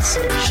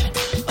passage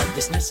of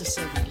this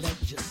necessary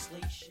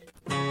legislation.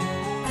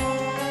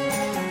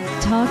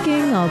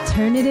 Talking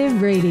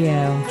Alternative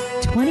Radio,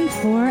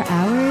 24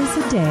 hours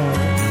a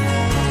day.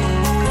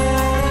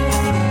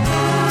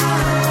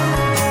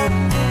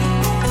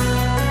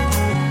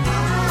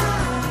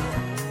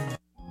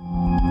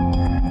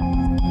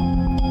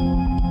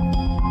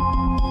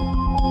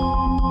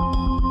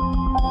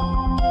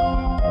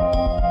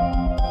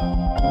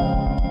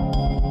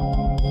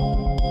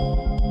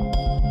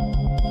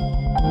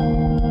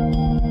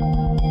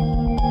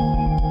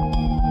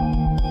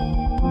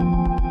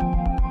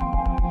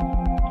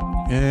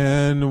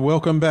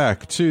 Welcome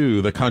back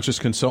to the Conscious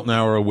Consultant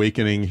Hour,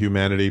 Awakening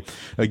Humanity.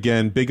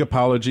 Again, big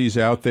apologies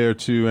out there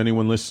to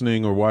anyone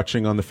listening or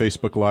watching on the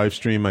Facebook live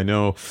stream. I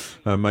know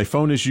my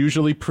phone is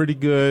usually pretty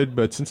good,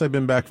 but since I've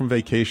been back from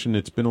vacation,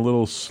 it's been a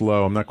little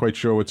slow. I'm not quite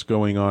sure what's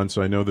going on,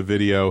 so I know the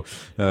video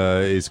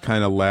is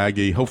kind of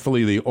laggy.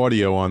 Hopefully the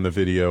audio on the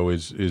video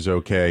is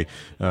okay.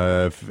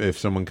 If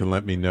someone can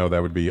let me know,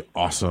 that would be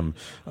awesome.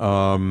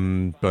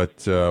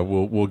 But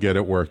we'll get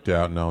it worked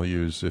out, and I'll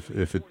use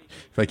if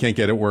I can't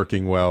get it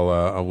working well,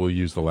 I will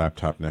use the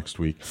laptop next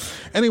week.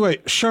 Anyway,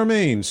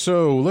 Charmaine,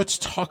 so let's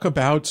talk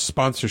about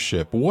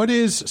sponsorship. What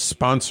is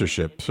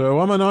sponsorship?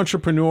 So I'm an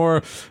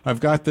entrepreneur. I've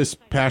got this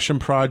passion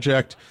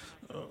project.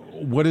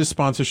 What is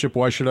sponsorship?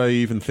 Why should I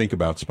even think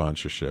about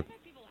sponsorship?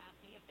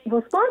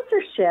 Well,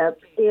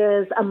 sponsorship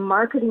is a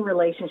marketing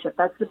relationship.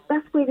 That's the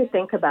best way to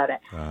think about it.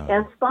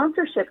 And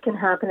sponsorship can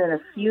happen in a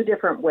few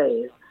different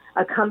ways.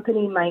 A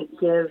company might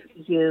give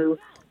you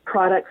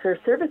products or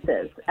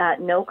services at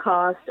no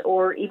cost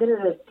or even at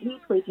a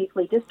deeply,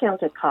 deeply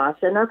discounted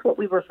cost. And that's what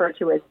we refer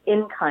to as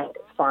in-kind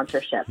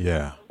sponsorship.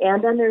 Yeah.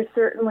 And then there's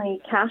certainly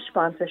cash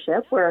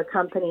sponsorship, where a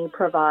company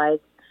provides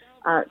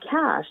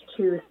cash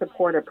to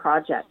support a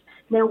project.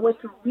 Now,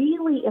 what's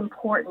really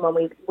important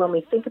when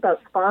we think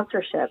about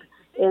sponsorship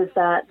is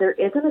that there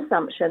is an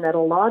assumption that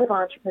a lot of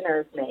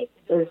entrepreneurs make,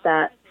 is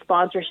that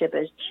sponsorship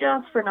is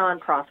just for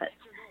nonprofits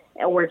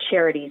or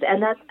charities,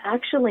 and that's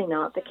actually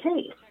not the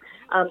case.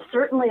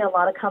 Certainly, a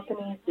lot of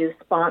companies do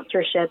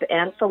sponsorship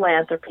and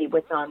philanthropy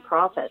with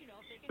nonprofits.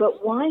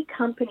 But why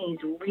companies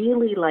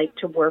really like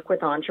to work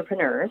with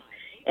entrepreneurs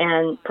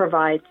and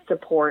provide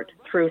support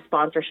through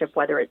sponsorship,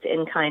 whether it's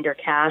in-kind or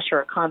cash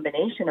or a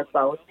combination of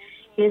both,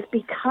 is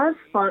because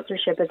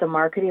sponsorship is a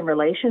marketing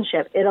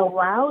relationship. It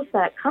allows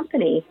that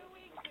company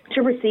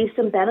to receive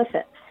some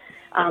benefits,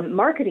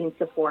 marketing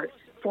support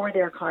for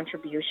their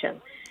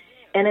contribution.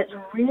 And it's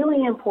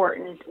really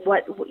important.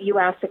 What you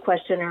asked the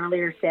question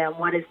earlier, Sam,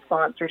 what is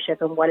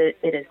sponsorship and what it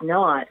is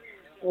not.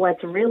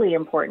 What's really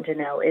important to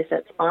know is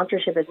that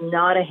sponsorship is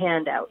not a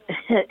handout.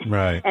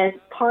 Right. And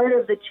part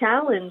of the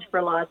challenge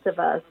for lots of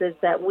us is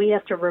that we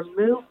have to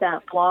remove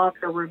that block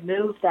or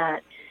remove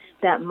that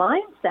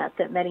mindset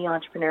that many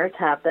entrepreneurs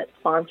have, that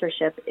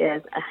sponsorship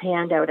is a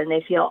handout and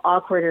they feel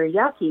awkward or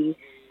yucky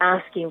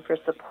asking for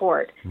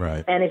support.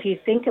 Right. And if you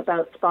think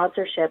about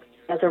sponsorship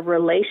as a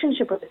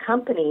relationship with a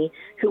company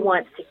who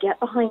wants to get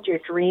behind your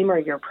dream or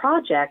your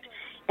project,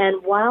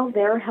 and while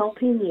they're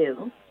helping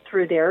you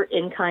through their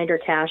in-kind or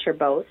cash or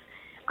both,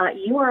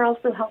 you are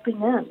also helping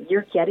them.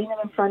 You're getting them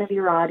in front of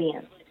your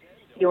audience.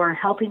 You are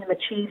helping them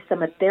achieve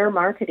some of their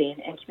marketing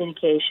and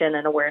communication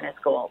and awareness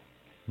goals.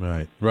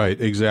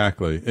 Right,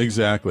 exactly.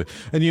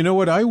 And you know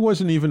what? I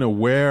wasn't even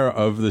aware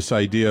of this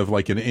idea of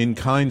like an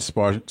in-kind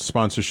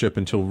sponsorship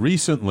until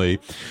recently.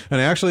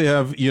 And I actually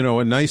have,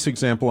 a nice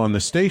example on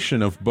the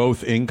station of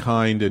both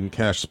in-kind and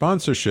cash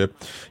sponsorship.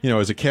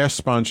 As a cash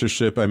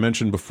sponsorship, I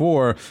mentioned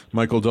before,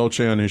 Michael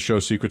Dolce on his show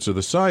Secrets of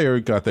the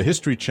Sire got the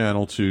History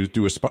Channel to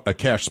do a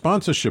cash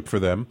sponsorship for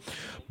them.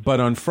 But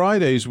on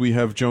Fridays, we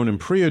have Joan and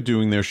Priya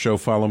doing their show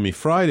Follow Me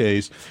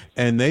Fridays,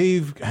 and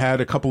they've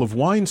had a couple of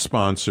wine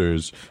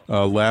sponsors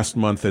last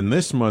month and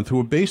this month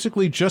who are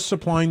basically just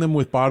supplying them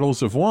with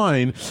bottles of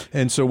wine.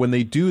 And so when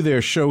they do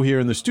their show here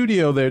in the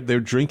studio, they're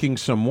drinking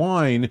some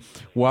wine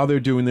while they're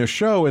doing their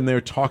show, and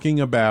they're talking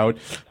about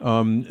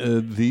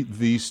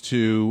these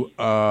two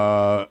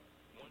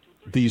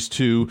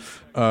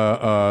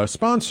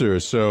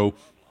sponsors. So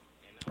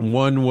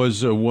one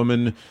was a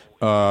woman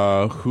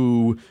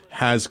who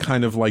has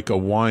kind of like a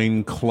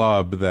wine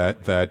club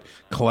that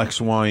collects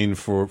wine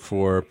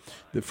from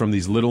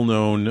these little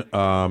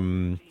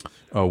known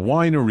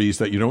wineries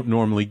that you don't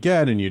normally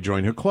get, and you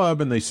join her club,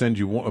 and they send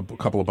you a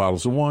couple of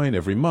bottles of wine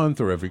every month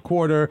or every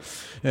quarter.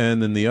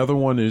 And then the other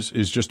one is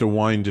just a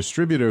wine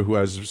distributor who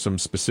has some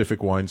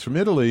specific wines from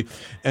Italy.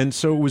 And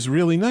so it was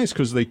really nice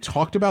because they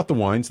talked about the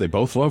wines. They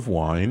both love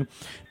wine.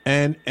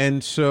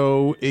 And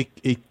so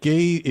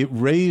it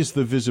raised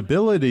the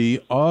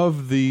visibility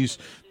of these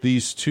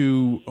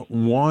two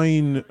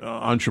wine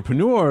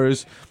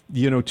entrepreneurs,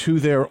 to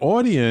their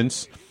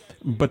audience.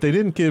 But they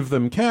didn't give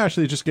them cash.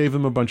 They just gave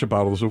them a bunch of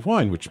bottles of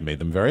wine, which made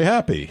them very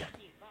happy.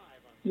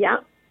 Yeah.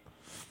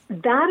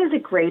 That is a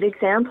great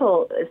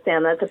example,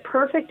 Sam. That's a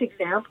perfect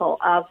example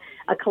of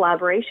a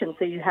collaboration.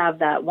 So you have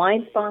that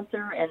wine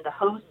sponsor and the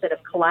host that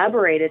have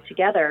collaborated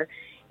together,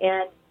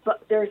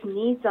 but there's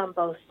needs on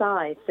both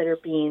sides that are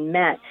being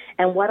met.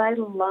 And what I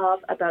love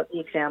about the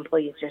example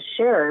you just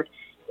shared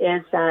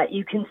is that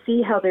you can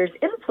see how there's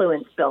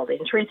influence building.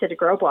 Teresa de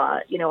Grosbois,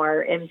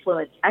 our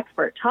influence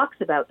expert, talks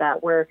about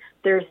that, where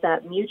there's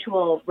that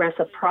mutual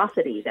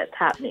reciprocity that's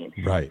happening.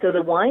 Right. So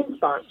the wine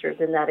sponsors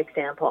in that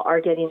example are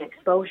getting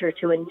exposure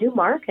to a new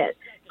market,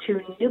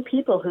 to new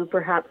people who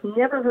perhaps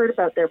never heard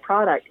about their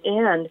product.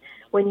 And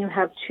when you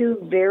have two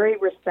very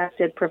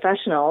respected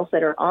professionals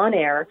that are on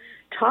air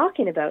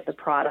talking about the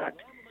product,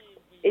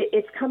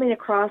 it's coming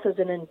across as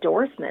an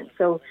endorsement.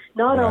 So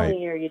not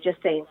only are you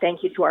just saying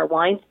thank you to our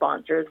wine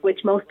sponsors,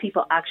 which most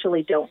people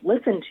actually don't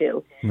listen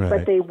to,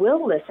 but they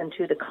will listen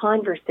to the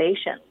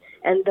conversation.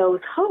 And those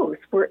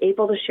hosts were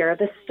able to share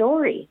the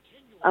story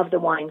of the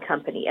wine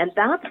company. And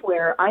that's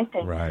where I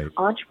think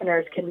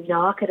entrepreneurs can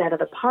knock it out of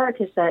the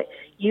park, is that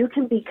you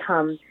can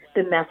become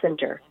the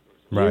messenger.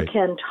 You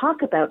can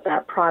talk about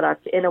that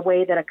product in a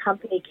way that a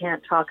company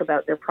can't talk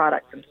about their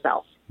product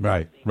themselves.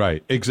 Right.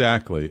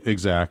 Exactly.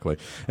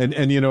 And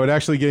it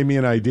actually gave me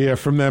an idea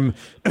from them,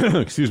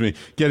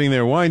 getting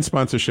their wine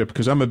sponsorship,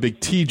 because I'm a big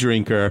tea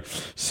drinker.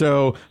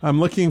 So I'm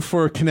looking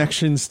for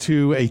connections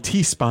to a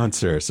tea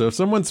sponsor. So if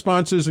someone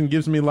sponsors and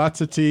gives me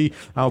lots of tea,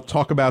 I'll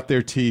talk about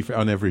their tea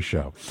on every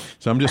show.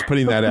 So I'm just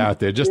putting that out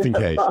there just in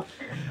case.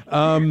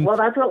 Well,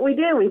 that's what we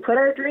do. We put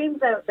our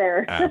dreams out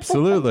there.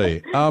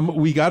 Absolutely.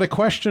 We got a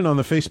question on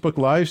the Facebook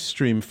live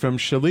stream from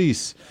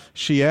Shalise.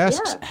 She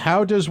asks,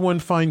 how does one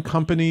find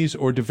companies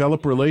or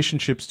develop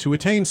relationships to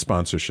attain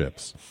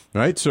sponsorships?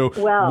 Right? So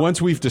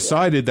once we've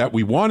decided that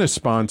we want to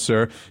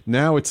sponsor,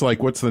 now it's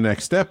like, what's the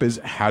next step? Is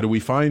how do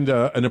we find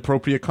an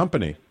appropriate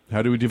company?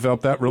 How do we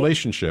develop that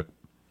relationship?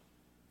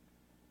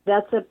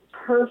 That's a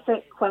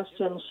perfect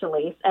question,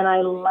 Shalise. And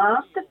I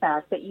love the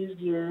fact that you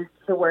used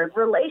the word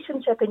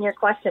relationship in your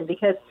question,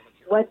 because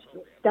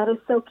that is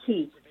so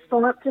key.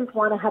 Sponsors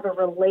want to have a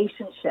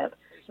relationship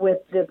with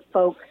the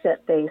folks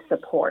that they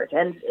support.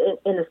 And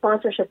in the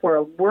sponsorship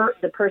world,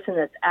 the person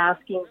that's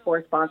asking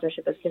for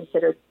sponsorship is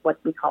considered what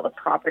we call a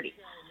property,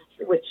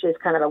 which is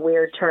kind of a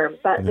weird term.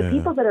 But the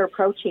people that are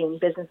approaching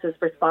businesses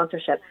for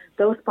sponsorship,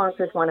 those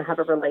sponsors want to have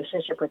a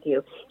relationship with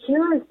you.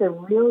 Here is the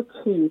real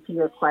key to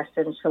your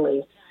question,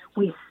 Shalise.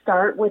 We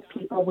start with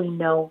people we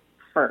know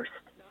first.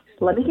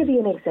 Let me give you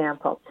an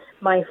example.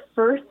 My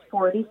first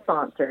 40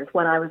 sponsors,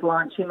 when I was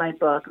launching my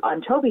book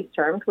on Toby's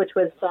terms, which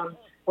was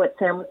what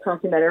Sam was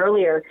talking about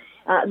earlier,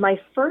 my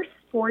first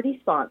 40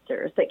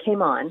 sponsors that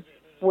came on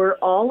were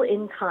all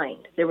in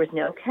kind. There was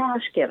no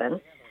cash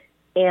given,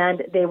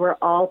 and they were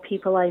all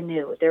people I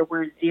knew. There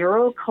were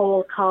zero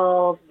cold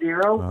calls,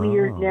 zero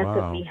weirdness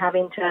of me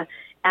having to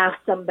ask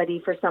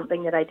somebody for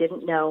something that I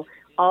didn't know.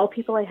 All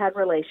people I had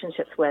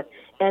relationships with.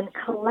 And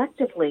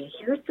collectively,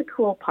 here's the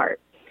cool part,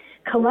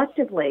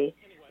 collectively,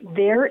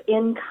 their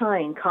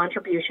in-kind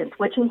contributions,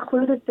 which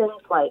included things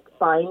like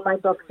buying my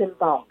books in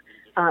bulk,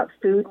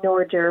 food and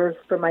hors d'oeuvres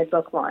for my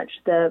book launch,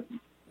 the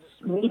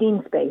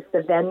meeting space,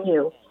 the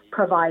venue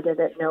provided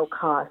at no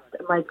cost,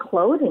 my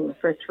clothing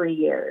for 3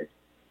 years,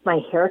 my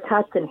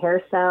haircuts and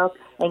hairstyles,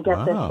 and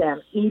get this,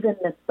 Sam, even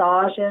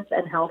massages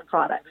and health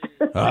products.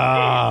 So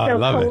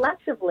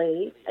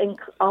collectively, and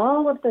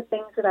all of the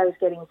things that I was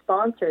getting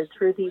sponsored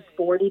through these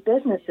 40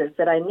 businesses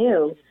that I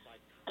knew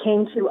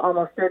came to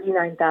almost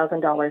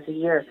 $39,000 a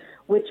year,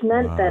 which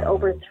meant that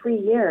over 3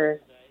 years,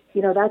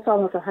 that's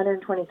almost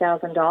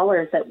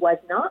 $120,000 that was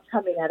not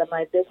coming out of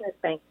my business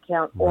bank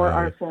account or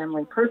our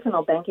family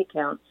personal bank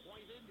account.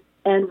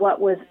 And what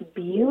was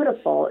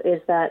beautiful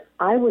is that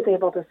I was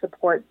able to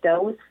support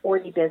those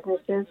 40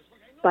 businesses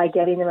by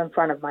getting them in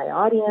front of my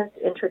audience,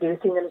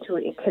 introducing them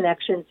to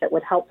connections that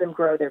would help them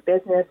grow their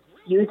business,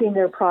 using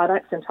their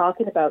products and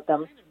talking about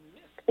them.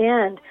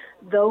 And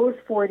those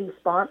 40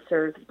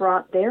 sponsors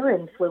brought their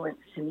influence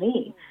to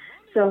me.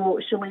 So,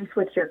 Shalise,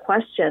 with your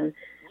question,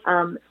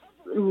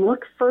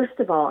 look, first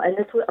of all, and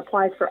this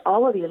applies for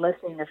all of you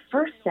listening, the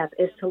first step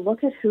is to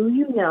look at who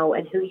you know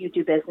and who you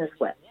do business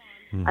with.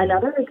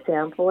 Another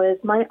example is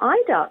my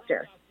eye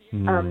doctor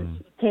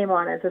came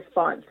on as a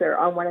sponsor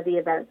on one of the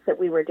events that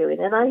we were doing.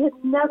 And I had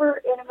never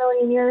in a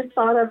million years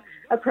thought of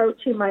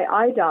approaching my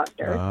eye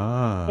doctor.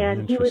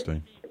 And he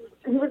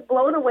was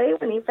blown away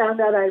when he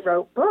found out I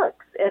wrote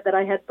books, that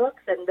I had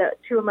books, and that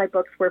 2 of my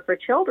books were for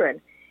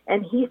children.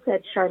 And he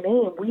said,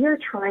 Charmaine, we are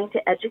trying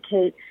to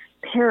educate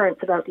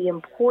parents about the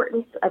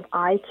importance of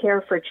eye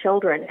care for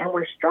children, and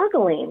we're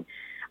struggling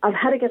of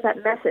how to get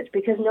that message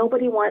because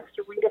nobody wants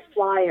to read a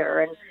flyer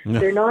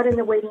and they're not in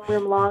the waiting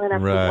room long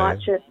enough to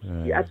watch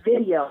a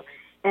video.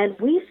 And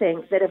we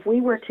think that if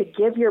we were to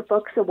give your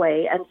books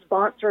away and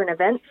sponsor an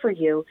event for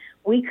you,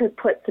 we could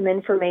put some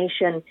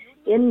information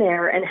in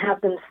there and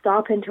have them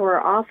stop into our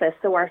office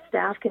so our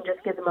staff can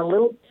just give them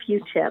a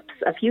few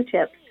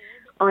tips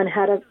on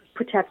how to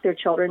protect their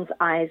children's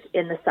eyes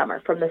in the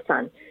summer from the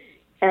sun.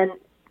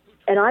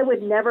 And I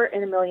would never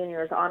in a million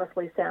years,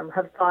 honestly, Sam,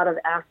 have thought of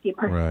asking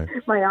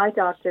my eye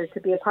doctor to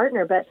be a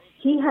partner, but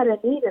he had a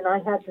need and I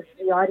had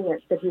the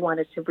audience that he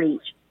wanted to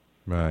reach.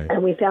 Right.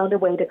 And we found a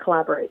way to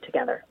collaborate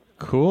together.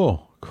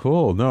 Cool.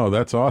 No,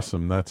 that's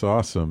awesome.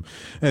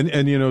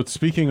 And you know,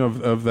 speaking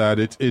of that,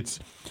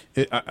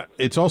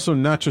 it's also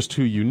not just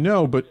who you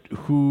know, but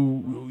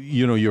who,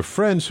 you know, your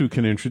friends who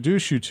can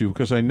introduce you to,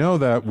 because I know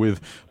that with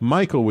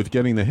Michael, with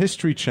getting the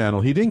History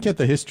Channel, he didn't get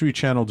the History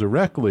Channel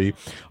directly.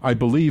 I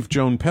believe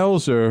Joan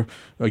Pelzer,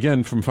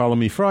 again, from Follow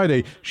Me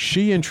Friday,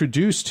 she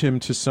introduced him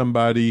to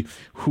somebody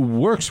who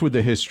works with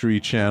the History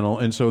Channel.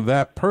 And so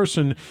that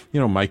person, you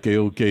know,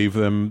 Michael gave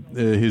them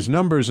his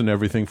numbers and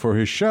everything for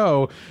his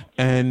show.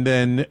 And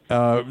then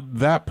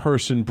that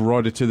person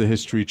brought it to the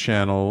History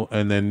Channel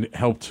and then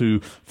helped to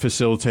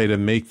facilitate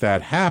and make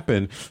that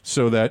happen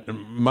so that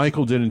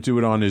Michael didn't do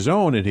it on his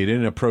own and he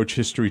didn't approach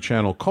History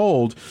Channel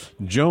cold.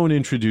 Joan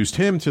introduced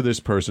him to this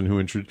person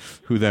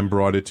who then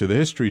brought it to the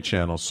History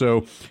Channel.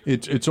 So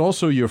it's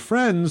also your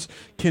friends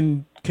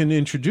can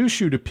introduce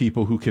you to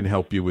people who can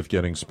help you with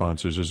getting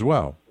sponsors as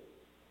well.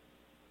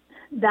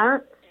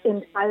 That's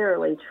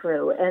entirely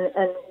true. And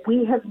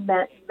we have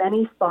met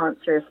many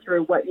sponsors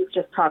through what you've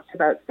just talked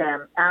about,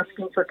 Sam,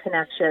 asking for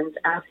connections,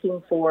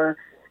 asking for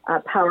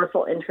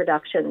powerful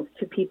introductions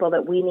to people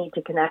that we need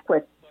to connect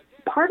with.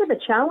 Part of the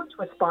challenge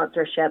with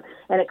sponsorship,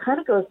 and it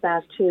kind of goes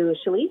back to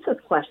Shalisa's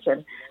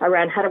question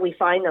around how do we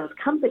find those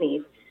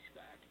companies,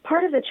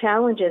 part of the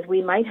challenge is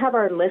we might have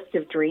our list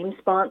of dream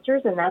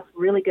sponsors, and that's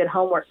really good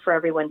homework for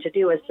everyone to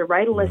do, is to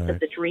write a list of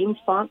the dream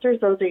sponsors.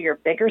 Those are your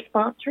bigger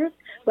sponsors,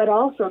 but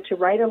also to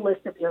write a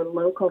list of your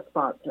local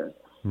sponsors.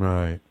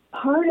 Right.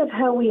 Part of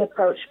how we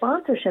approach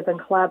sponsorship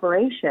and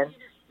collaboration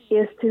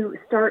is to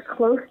start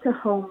close to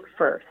home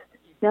first.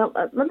 Now,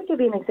 let me give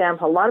you an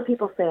example. A lot of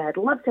people say, I'd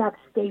love to have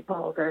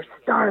Staples or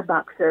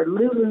Starbucks or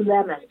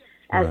Lululemon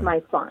as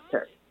my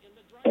sponsor.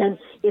 And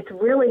it's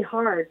really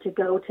hard to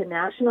go to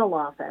national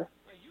office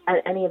at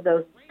any of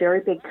those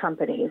very big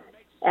companies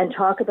and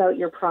talk about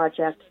your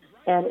project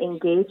and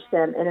engage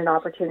them in an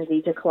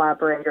opportunity to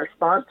collaborate or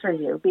sponsor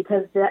you,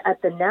 because at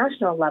the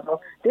national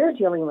level, they're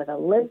dealing with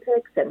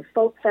Olympics and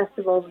folk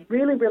festivals,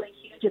 really, really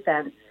huge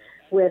events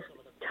with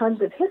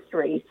tons of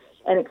history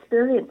and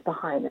experience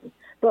behind them.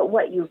 But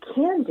what you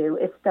can do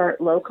is start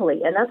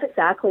locally, and that's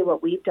exactly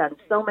what we've done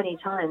so many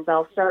times.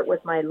 I'll start with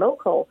my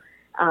local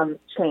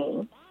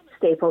chain,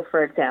 Staples,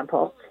 for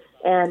example,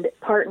 and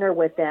partner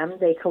with them.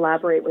 They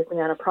collaborate with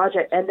me on a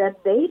project, and then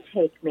they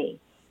take me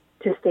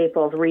to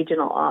Staples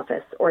regional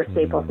office or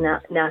Staples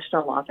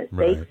national office.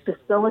 Right. They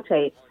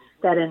facilitate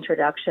that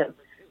introduction.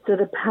 So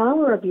the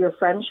power of your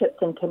friendships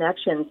and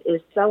connections is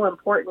so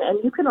important,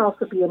 and you can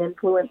also be an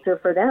influencer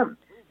for them.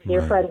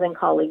 Your friends and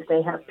colleagues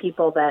may have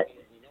people that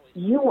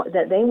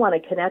they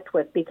want to connect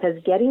with, because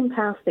getting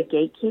past the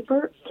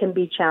gatekeeper can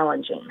be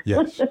challenging.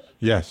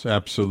 Yes,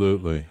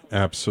 absolutely.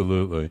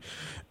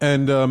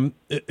 And,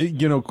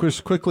 you know, Chris,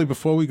 quickly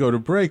before we go to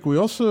break, we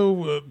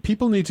also,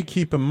 people need to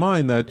keep in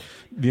mind that,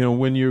 you know,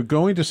 when you're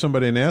going to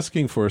somebody and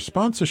asking for a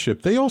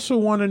sponsorship, they also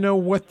want to know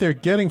what they're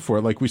getting for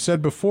it. Like we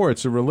said before,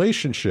 it's a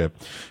relationship.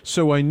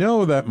 So I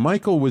know that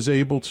Michael was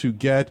able to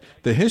get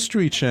the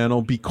History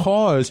Channel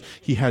because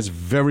he has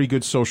very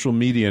good social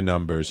media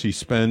numbers. He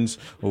spends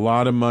a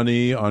lot of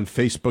money on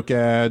Facebook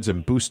ads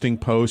and boosting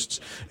posts.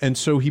 And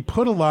so he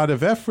put a lot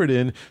of effort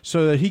in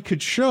so that he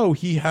could show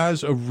he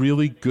has a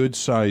really good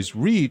sized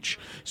reach,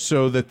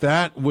 so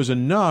that was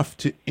enough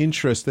to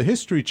interest the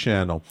History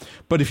Channel.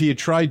 But if he had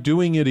tried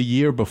doing it a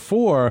year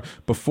before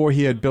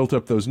he had built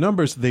up those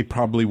numbers, they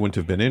probably wouldn't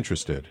have been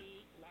interested.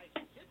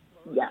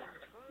 Yes,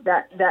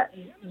 that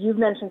you've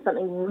mentioned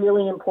something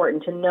really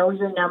important, to know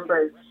your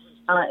numbers.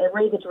 At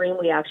Ray the Dream,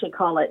 we actually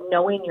call it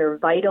knowing your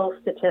vital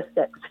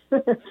statistics,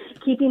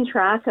 keeping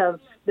track of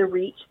the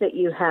reach that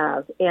you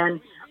have. And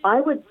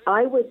I would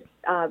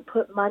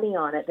put money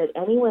on it that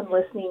anyone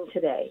listening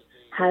today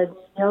has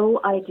no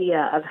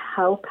idea of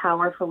how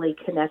powerfully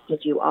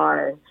connected you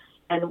are.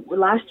 And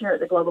last year at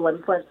the Global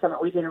Influence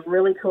Summit, we did a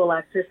really cool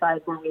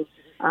exercise where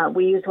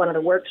we used one of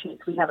the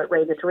worksheets we have at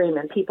Ray the Dream,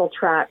 and people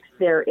tracked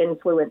their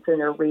influence and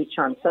their reach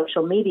on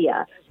social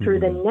media through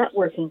the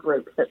networking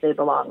groups that they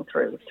belong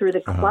through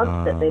the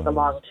clubs that they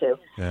belong to.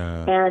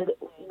 And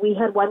we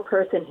had one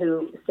person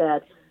who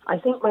said, I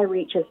think my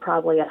reach is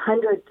probably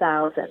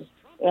 100,000.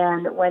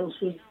 And when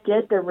she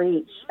did the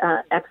reach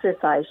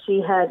exercise,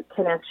 she had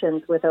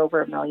connections with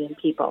over 1 million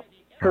people.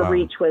 Her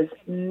reach was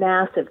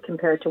massive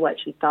compared to what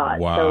she thought.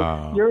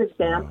 So your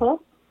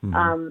example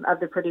of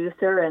the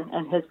producer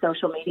and his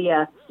social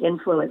media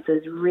influence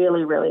is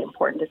really, really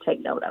important to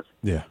take note of.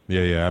 Yeah,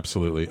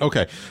 absolutely.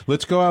 Okay,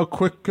 let's go out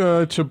quick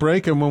to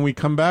break, and when we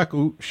come back,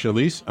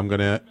 Shalise, I'm going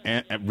to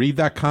read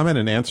that comment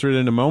and answer it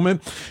in a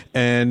moment,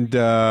 and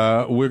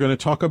we're going to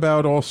talk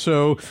about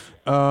also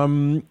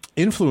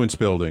influence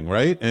building,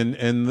 right? And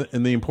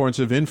the importance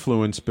of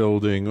influence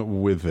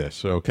building with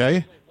this,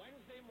 okay?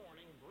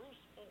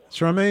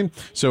 Charmaine.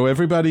 So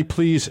everybody,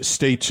 please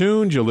stay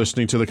tuned. You're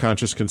listening to the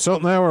Conscious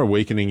Consultant Hour,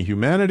 Awakening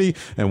Humanity,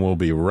 and we'll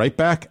be right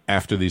back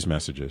after these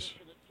messages.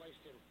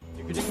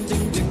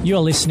 You're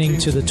listening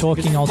to the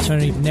Talking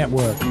Alternative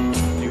Network.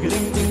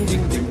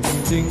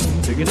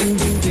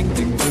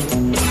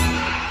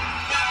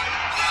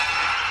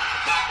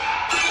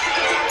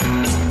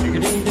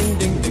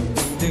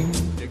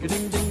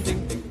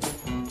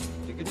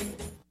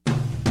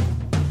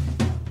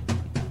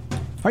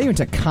 Are you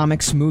into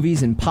comics,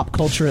 movies, and pop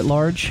culture at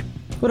large?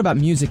 What about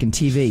music and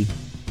TV?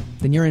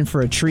 Then you're in for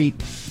a treat.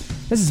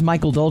 This is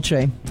Michael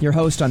Dolce, your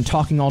host on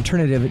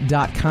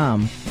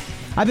TalkingAlternative.com.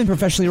 I've been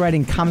professionally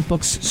writing comic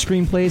books,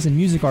 screenplays, and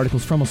music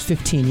articles for almost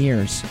 15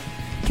 years.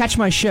 Catch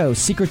my show,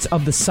 Secrets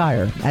of the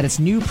Sire, at its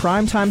new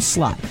primetime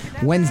slot,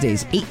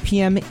 Wednesdays, 8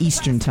 p.m.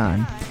 Eastern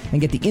Time, and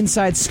get the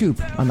inside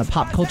scoop on the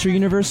pop culture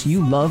universe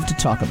you love to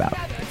talk about.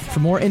 For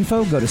more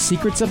info, go to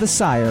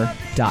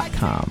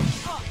secretsofthesire.com.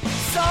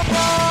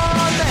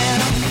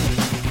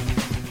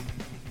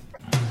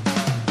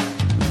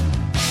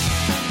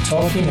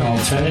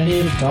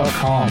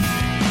 TalkingAlternative.com.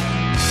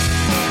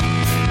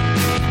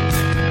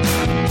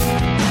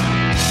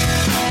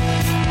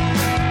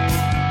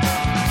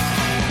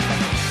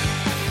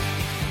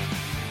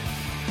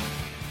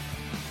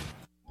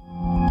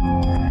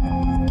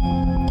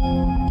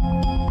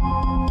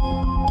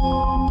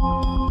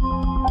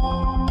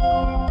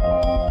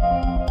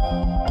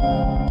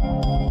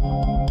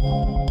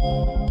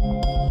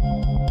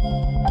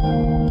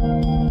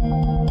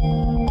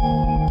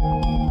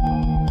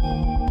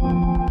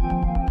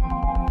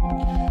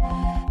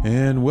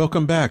 And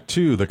welcome back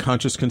to the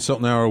Conscious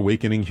Consultant Hour,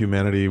 Awakening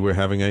Humanity. We're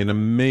having an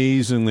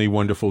amazingly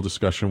wonderful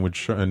discussion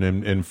an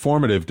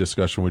informative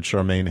discussion with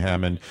Charmaine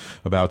Hammond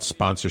about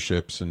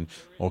sponsorships and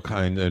all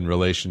kinds and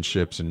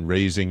relationships and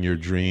raising your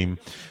dream.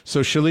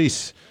 So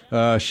Shalise,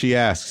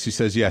 she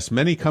says, yes,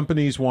 many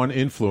companies want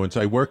influence.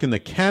 I work in the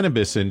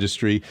cannabis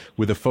industry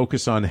with a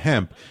focus on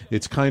hemp.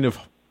 It's kind of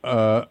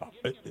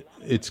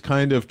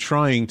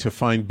trying to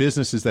find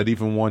businesses that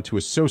even want to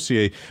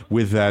associate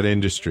with that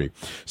industry.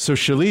 So,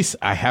 Shalise,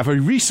 I have a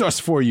resource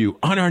for you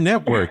on our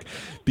network,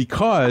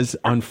 because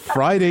on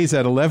Fridays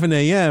at 11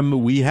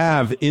 a.m., we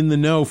have In the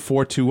Know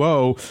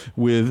 420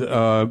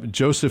 with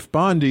Joseph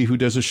Bondi, who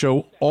does a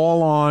show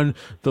all on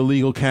the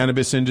legal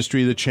cannabis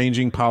industry, the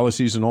changing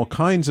policies, and all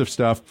kinds of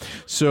stuff.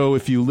 So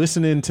if you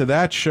listen into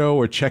that show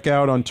or check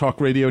out on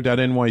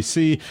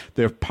talkradio.nyc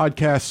their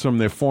podcasts from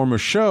their former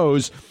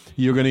shows,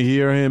 you're going to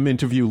hear him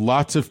interview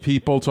lots of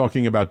people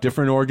talking about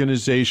different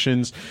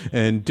organizations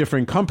and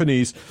different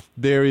companies.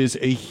 There is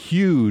a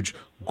huge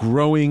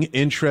growing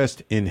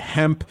interest in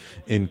hemp,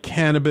 in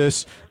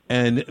cannabis,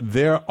 and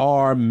there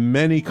are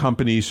many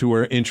companies who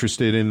are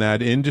interested in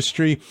that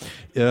industry.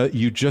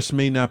 You just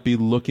may not be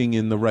looking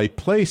in the right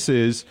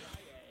places.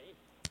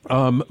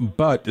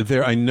 But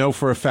I know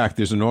for a fact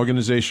there's an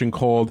organization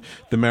called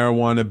the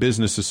Marijuana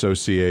Business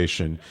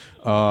Association.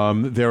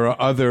 There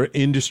are other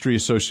industry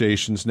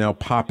associations now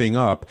popping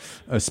up,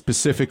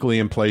 specifically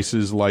in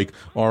places like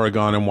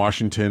Oregon and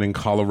Washington and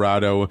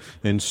Colorado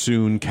and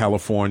soon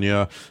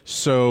California.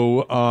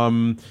 So,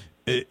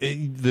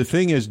 the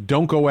thing is,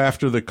 don't go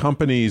after the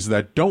companies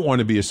that don't want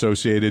to be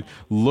associated.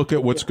 Look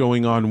at what's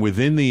going on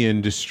within the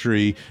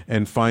industry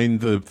and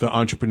find the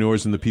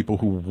entrepreneurs and the people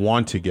who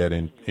want to get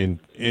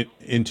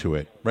into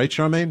it. Right,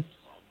 Charmaine?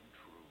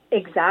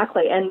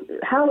 Exactly. And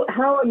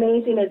how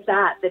amazing is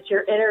that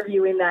you're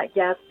interviewing that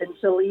guest and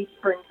Shalise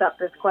brings up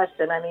this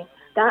question? I mean,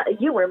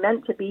 that you were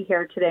meant to be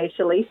here today,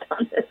 Shalise,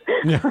 on this.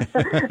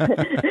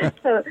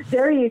 So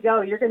there you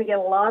go. You're going to get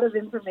a lot of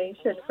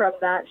information from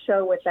that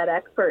show with that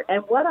expert.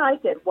 And what I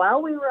did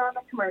while we were on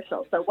the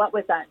commercial, so what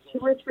was that, 2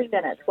 or 3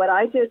 minutes? What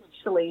I did,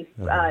 Shalise,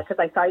 because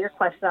I saw your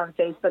question on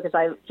Facebook, is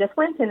I just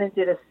went in and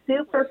did a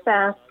super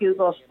fast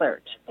Google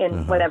search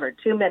in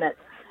 2 minutes.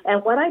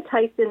 And what I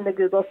typed in the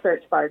Google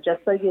search bar,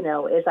 just so you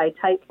know, is I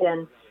typed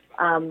in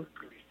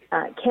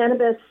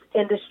cannabis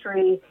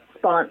industry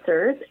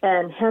sponsors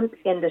and hemp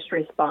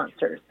industry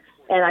sponsors.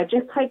 And I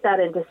just typed that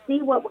in to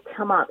see what would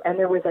come up. And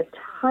there was a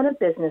ton of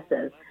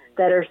businesses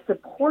that are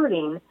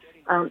supporting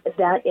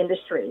that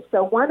industry.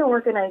 So one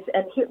organized,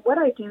 and what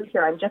I do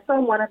here, I'm just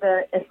on one of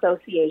the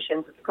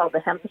associations. It's called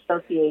the Hemp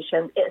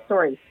Association,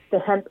 the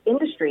Hemp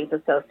Industries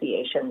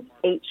Association,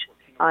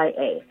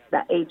 HIA,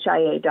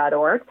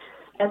 HIA.org.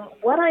 And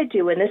what I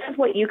do, and this is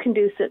what you can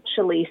do,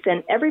 Shalise,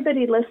 and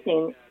everybody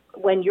listening,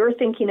 when you're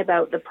thinking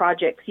about the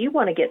projects you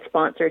want to get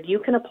sponsored, you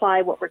can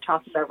apply what we're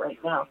talking about right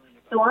now.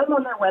 So I'm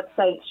on their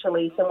website,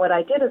 Shalise, and what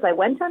I did is I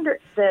went under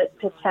the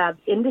tab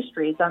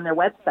Industries on their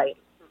website,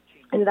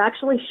 and it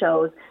actually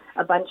shows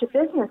a bunch of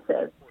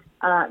businesses.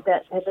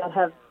 that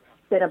have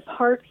been a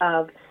part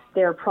of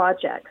their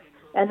projects.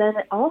 And then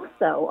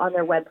also on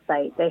their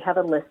website, they have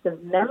a list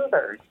of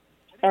members.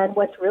 And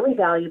what's really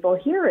valuable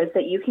here is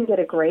that you can get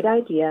a great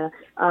idea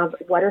of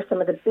what are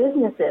some of the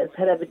businesses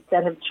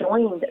that have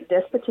joined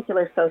this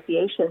particular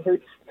association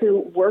who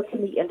work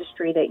in the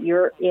industry that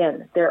you're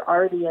in. They're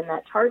already in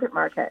that target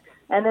market.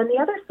 And then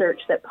the other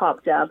search that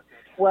popped up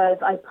was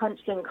I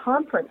punched in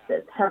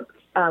conferences, hemp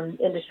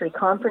industry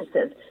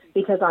conferences,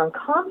 because on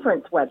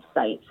conference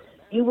websites,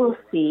 you will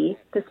see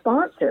the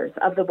sponsors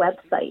of the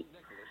website.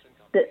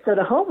 So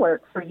the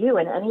homework for you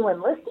and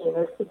anyone listening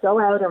is to go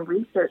out and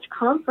research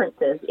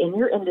conferences in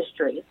your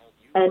industry,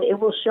 and it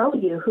will show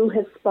you who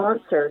has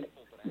sponsored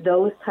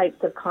those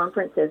types of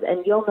conferences.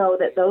 And you'll know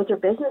that those are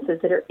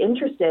businesses that are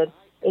interested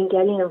in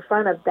getting in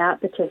front of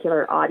that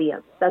particular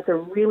audience. That's a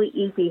really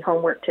easy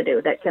homework to do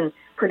that can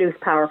produce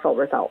powerful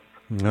results.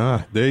 There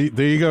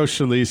you go,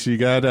 Shalise. You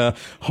got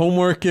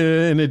homework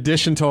in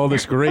addition to all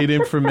this great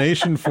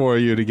information for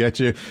you to get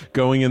you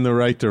going in the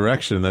right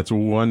direction. That's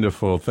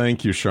wonderful.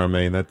 Thank you,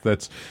 Charmaine.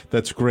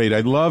 That's great.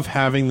 I love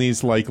having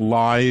these like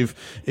live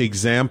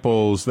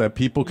examples that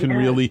people can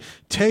really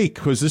take,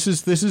 because this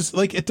is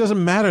like, it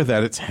doesn't matter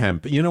that it's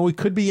hemp. You know, it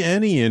could be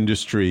any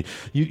industry.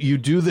 You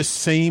do the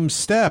same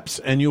steps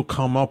and you'll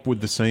come up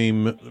with the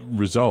same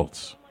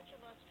results.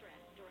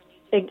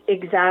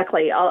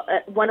 Exactly.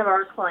 One of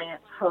our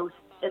clients hosts,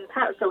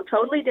 so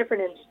totally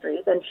different industry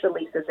than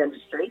Shalisa's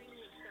industry.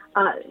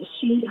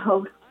 She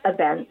hosts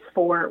events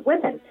for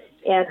women,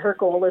 and her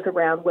goal is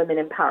around women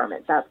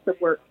empowerment. That's the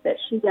work that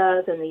she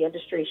does in the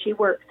industry she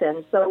works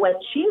in. So when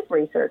she's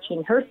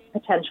researching her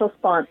potential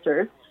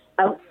sponsors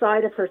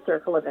outside of her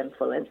circle of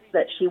influence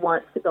that she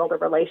wants to build a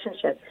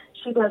relationship,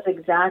 she does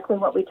exactly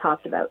what we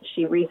talked about.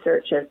 She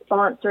researches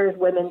sponsors,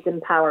 women's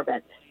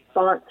empowerment,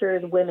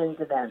 sponsors, women's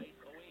events,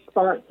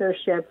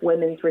 sponsorship,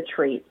 women's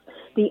retreats.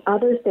 The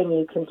other thing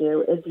you can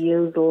do is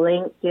use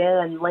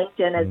LinkedIn.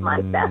 LinkedIn is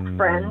my best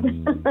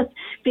friend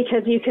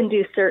because you can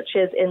do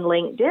searches in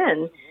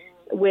LinkedIn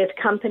with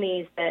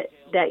companies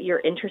that you're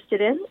interested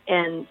in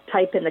and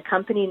type in the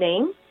company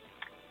name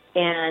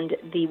and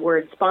the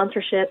word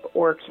sponsorship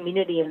or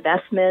community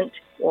investment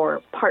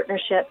or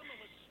partnership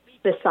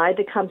beside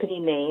the company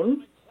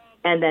name,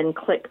 and then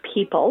click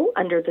people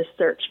under the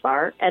search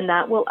bar, and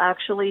that will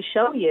actually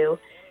show you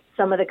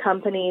some of the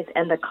companies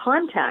and the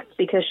contacts,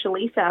 because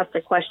Shalise asked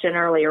a question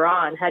earlier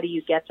on, how do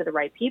you get to the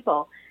right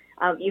people?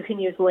 You can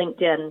use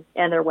LinkedIn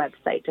and their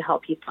website to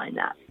help you find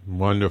that.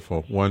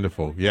 Wonderful,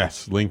 wonderful.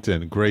 Yes,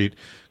 LinkedIn,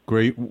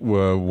 great,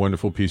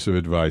 wonderful piece of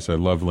advice. I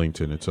love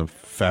LinkedIn. It's a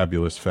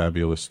fabulous,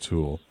 fabulous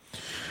tool.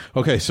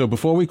 Okay, so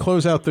before we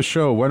close out the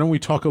show, why don't we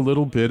talk a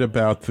little bit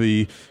about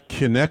the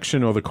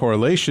connection or the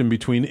correlation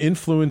between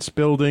influence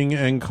building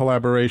and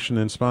collaboration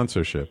and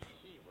sponsorship?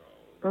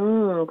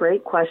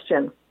 Great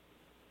question.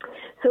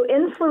 So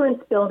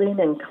influence building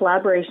and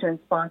collaboration and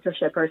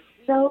sponsorship are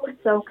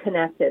so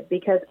connected,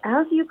 because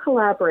as you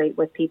collaborate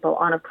with people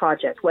on a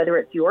project, whether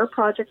it's your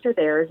project or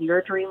theirs,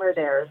 your dream or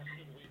theirs,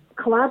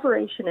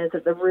 collaboration is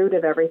at the root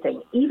of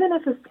everything. Even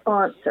if a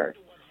sponsor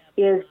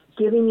is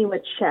giving you a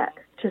check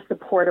to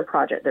support a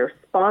project, they're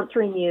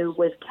sponsoring you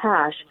with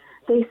cash,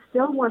 they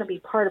still want to be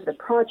part of the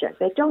project.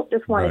 They don't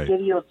just want to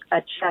give you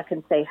a check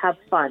and say, have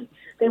fun.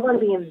 They want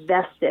to be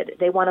invested.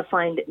 They want to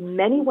find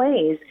many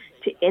ways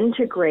to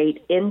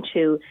integrate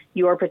into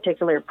your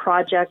particular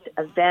project,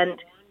 event,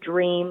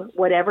 dream,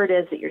 whatever it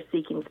is that you're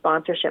seeking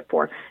sponsorship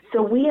for.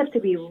 So we have to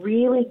be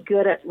really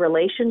good at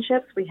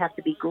relationships. We have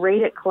to be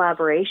great at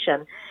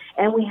collaboration.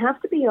 And we have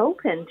to be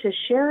open to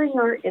sharing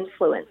our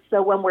influence.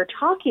 So when we're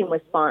talking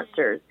with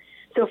sponsors,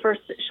 so first,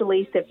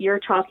 Shalise, if you're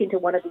talking to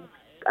one of these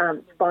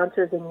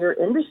sponsors in your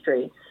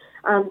industry,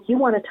 you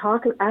want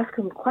to ask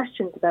them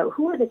questions about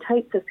who are the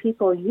types of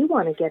people you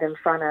want to get in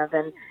front of,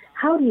 and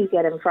how do you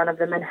get in front of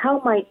them, and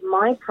how might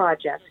my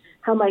project,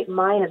 how might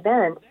my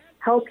event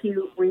help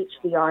you reach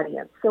the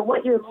audience. So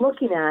what you're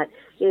looking at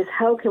is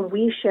how can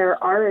we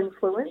share our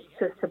influence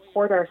to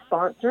support our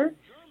sponsors,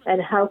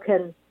 and how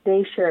can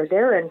they share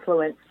their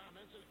influence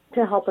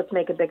to help us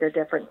make a bigger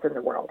difference in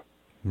the world.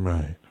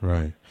 Right.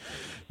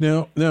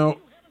 Now,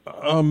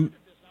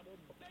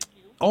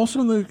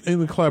 also in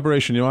the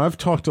collaboration, I've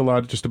talked a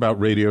lot just about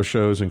radio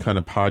shows and kind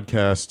of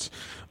podcasts.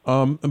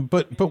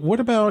 But what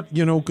about,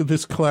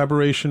 this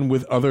collaboration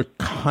with other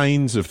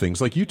kinds of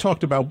things? Like you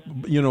talked about,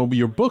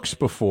 your books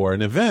before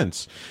and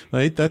events,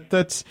 right?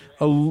 That's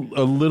a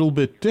little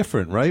bit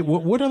different, right?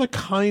 What other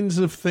kinds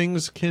of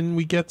things can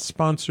we get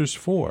sponsors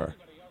for?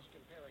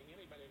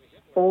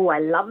 Oh, I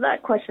love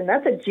that question.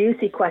 That's a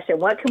juicy question.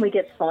 What can we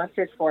get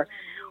sponsors for?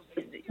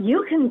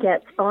 You can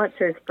get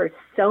sponsors for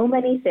so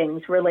many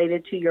things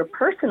related to your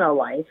personal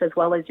life as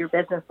well as your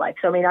business life.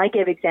 So, I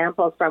gave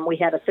examples from, we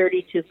had a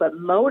 32-foot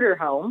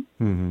motorhome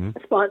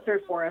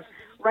sponsored for us,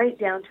 right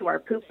down to our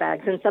poop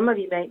bags. And some of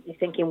you might be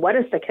thinking, what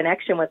is the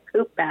connection with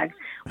poop bags?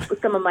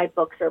 Some of my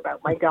books are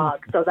about my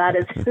dog. So that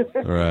is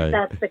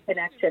that's the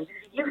connection.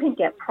 You can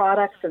get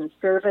products and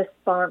service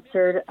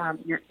sponsored,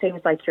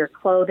 things like your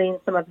clothing,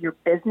 some of your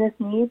business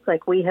needs.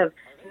 Like we have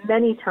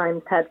many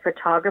times had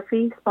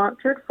photography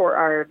sponsored for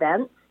our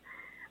events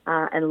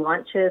and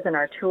launches and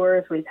our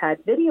tours. We've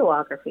had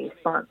videography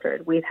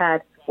sponsored. We've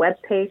had web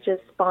pages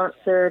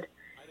sponsored,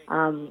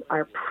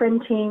 our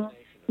printing,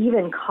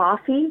 even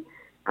coffee.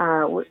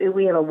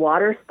 We have a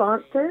water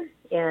sponsor,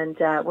 and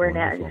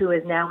who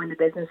is now in the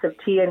business of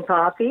tea and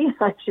coffee.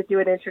 I should do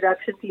an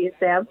introduction to you,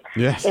 Sam.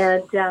 Yes.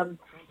 And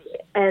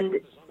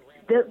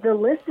the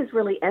list is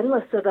really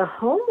endless. So the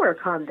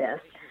homework on this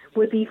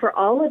would be for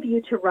all of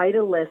you to write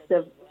a list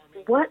of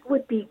what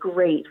would be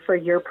great for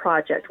your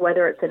project,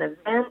 whether it's an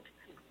event,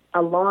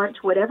 a launch,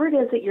 whatever it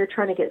is that you're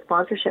trying to get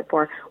sponsorship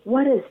for.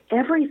 What is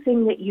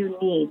everything that you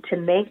need to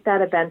make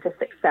that event a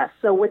success?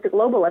 So with the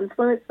Global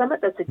Influence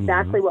Summit, that's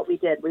exactly what we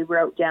did. We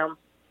wrote down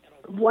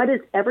what is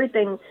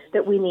everything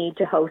that we need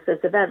to host this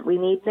event. We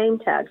need name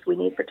tags, we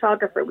need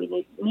photographer, we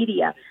need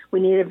media, we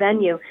need a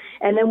venue.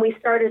 And then we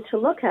started to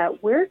look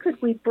at where could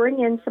we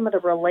bring in some of the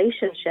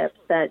relationships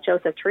that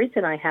Joseph, Teresa,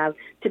 and I have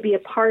to be a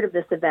part of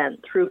this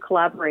event through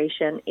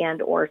collaboration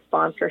and or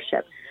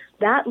sponsorship.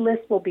 That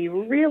list will be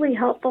really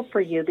helpful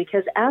for you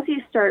because as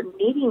you start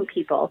meeting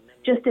people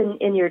just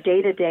in your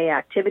day-to-day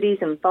activities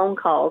and phone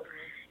calls,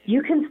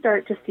 you can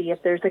start to see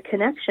if there's a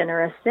connection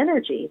or a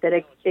synergy that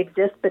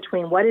exists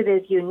between what it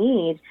is you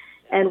need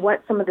and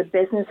what some of the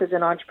businesses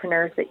and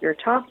entrepreneurs that you're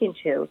talking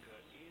to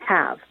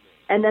have.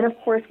 And then, of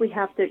course, we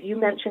have to, you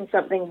mentioned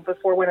something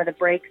before one of the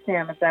breaks,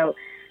 Sam, about,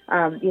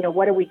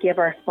 what do we give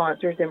our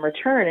sponsors in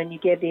return? And you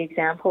gave the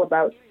example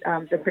about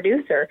the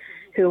producer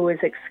who was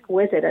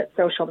exquisite at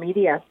social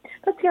media.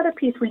 That's the other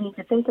piece we need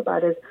to think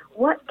about is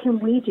what can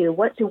we do?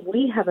 What do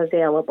we have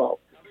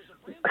available?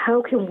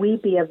 How can we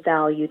be of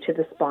value to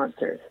the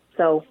sponsors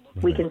so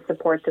we can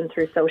support them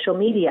through social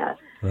media,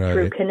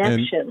 through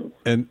connections?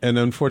 And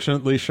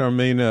unfortunately,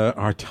 Charmaine,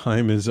 our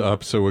time is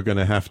up, so we're going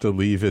to have to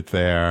leave it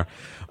there.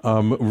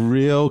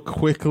 Real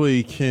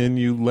quickly, can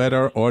you let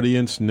our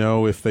audience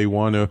know if they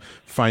want to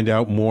find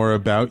out more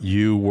about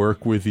you,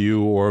 work with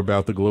you, or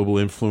about the Global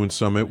Influence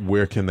Summit,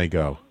 where can they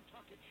go?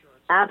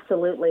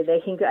 Absolutely. They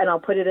can go, and I'll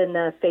put it in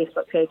the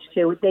Facebook page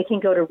too. They can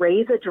go to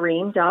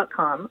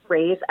raiseadream.com,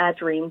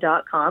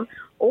 raiseadream.com,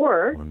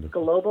 or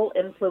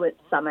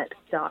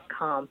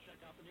globalinfluencesummit.com.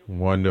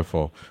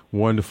 Wonderful.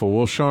 Wonderful.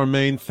 Well,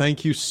 Charmaine,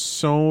 thank you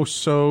so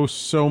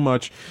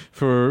much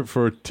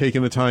for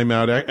taking the time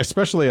out,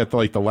 especially at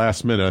the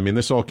last minute. I mean,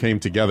 this all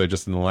came together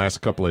just in the last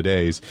couple of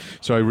days.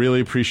 So I really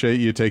appreciate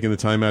you taking the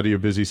time out of your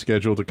busy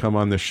schedule to come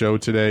on the show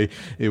today.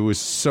 It was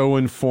so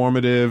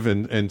informative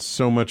and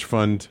so much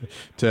fun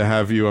to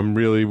have you.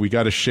 We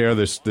got to share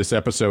this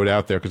episode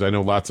out there because I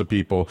know lots of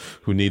people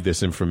who need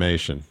this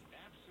information.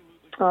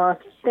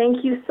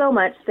 Thank you so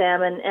much,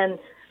 Sam. And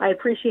I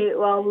appreciate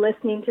you all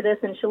listening to this.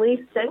 And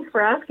Shalise, thanks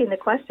for asking the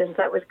questions.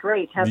 That was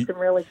great to have some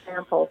real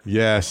examples.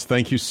 Yes,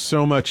 thank you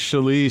so much,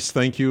 Shalise.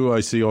 Thank you.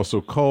 I see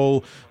also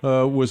Cole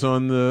was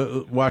on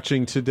the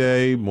watching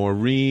today.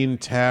 Maureen,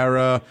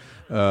 Tara,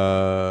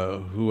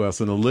 who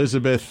else? And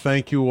Elizabeth.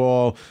 Thank you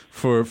all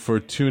for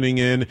tuning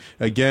in.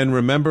 Again,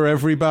 remember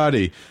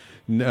everybody,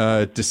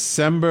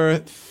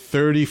 December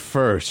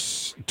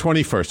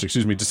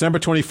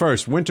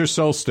 21st, winter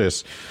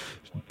solstice.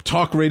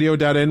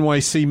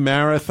 TalkRadio.nyc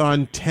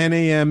marathon, 10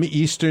 a.m.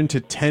 Eastern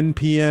to 10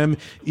 p.m.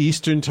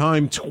 Eastern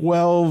time,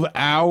 12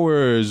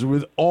 hours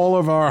with all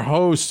of our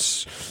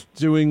hosts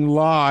doing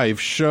live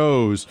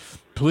shows.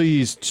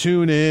 Please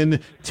tune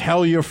in,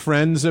 tell your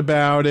friends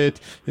about it,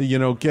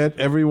 get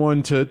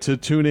everyone to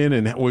tune in,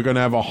 and we're going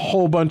to have a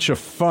whole bunch of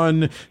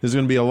fun. There's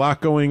going to be a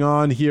lot going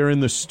on here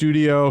in the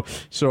studio,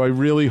 so I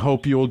really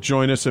hope you'll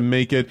join us and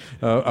make it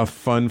a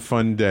fun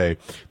day.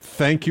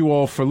 Thank you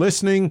all for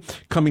listening.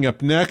 Coming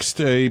up next,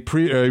 a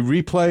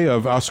replay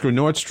of Oscar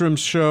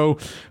Nordstrom's show,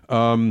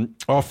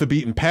 Off the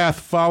Beaten Path,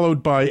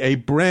 followed by a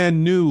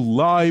brand new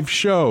live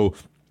show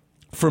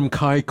from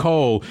Kai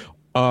Cole,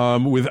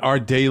 with Our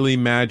Daily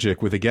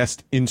Magic with a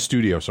guest in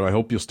studio. So I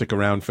hope you'll stick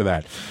around for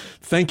that.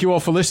 Thank you all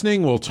for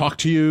listening. We'll talk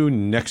to you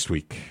next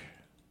week.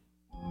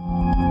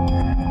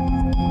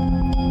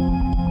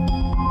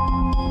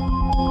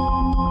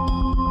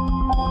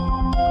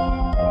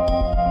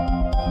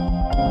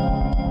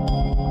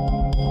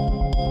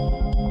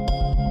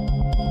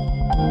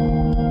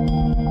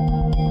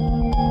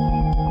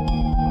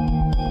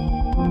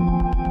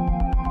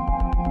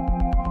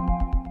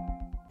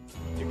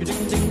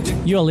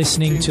 You're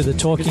listening to the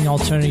Talking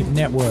Alternative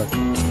Network.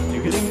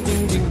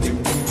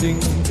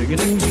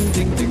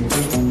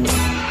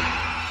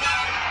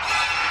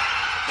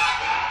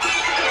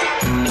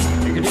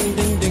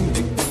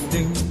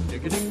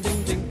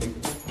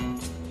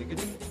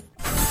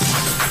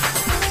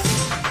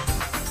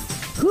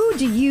 Who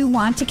do you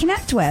want to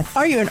connect with?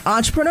 Are you an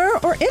entrepreneur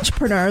or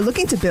intrapreneur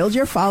looking to build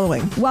your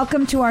following?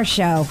 Welcome to our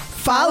show.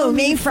 Follow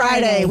Me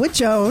Friday with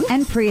Joan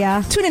and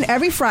Priya. Tune in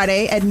every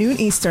Friday at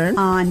noon Eastern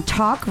on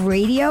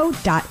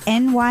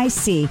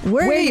talkradio.nyc.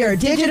 We're your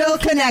digital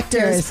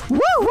connectors.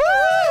 Woo woo!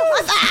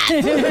 What's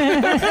that?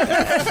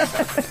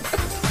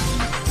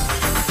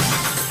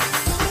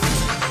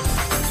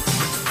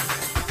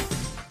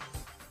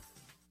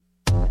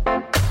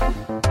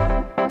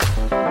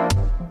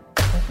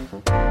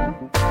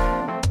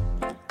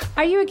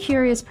 Are you a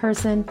curious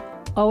person,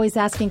 always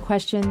asking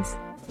questions?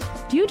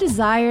 Do you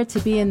desire to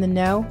be in the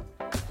know?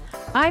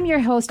 I'm your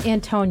host,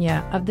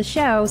 Antonia, of the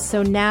show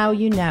So Now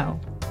You Know.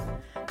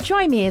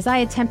 Join me as I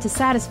attempt to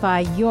satisfy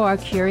your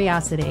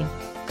curiosity.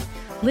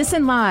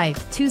 Listen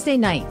live Tuesday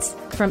nights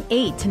from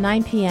 8 to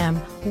 9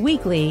 p.m.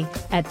 weekly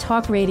at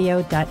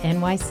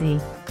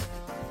talkradio.nyc.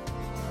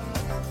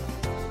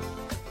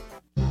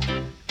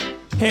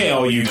 Hey,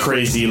 all you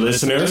crazy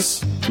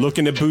listeners.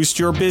 Looking to boost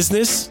your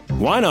business?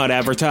 Why not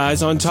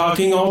advertise on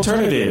Talking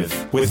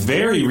Alternative with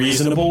very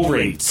reasonable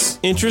rates?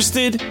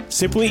 Interested?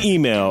 Simply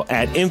email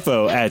at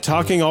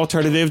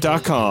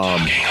info@talkingalternative.com.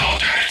 Talking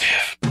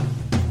Alternative.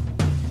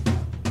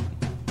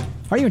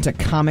 Are you into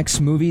comics,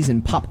 movies,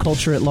 and pop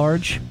culture at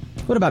large?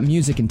 What about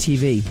music and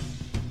TV?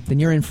 Then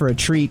you're in for a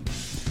treat.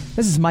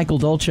 This is Michael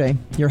Dolce,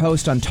 your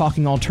host on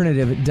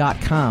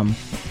talkingalternative.com.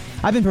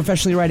 I've been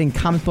professionally writing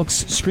comic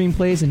books,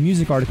 screenplays, and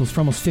music articles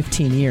for almost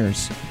 15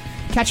 years.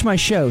 Catch my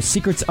show,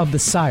 Secrets of the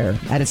Sire,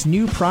 at its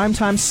new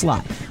primetime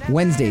slot,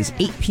 Wednesdays,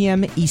 8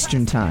 p.m.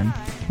 Eastern Time,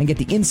 and get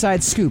the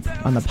inside scoop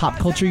on the pop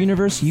culture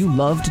universe you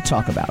love to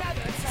talk about.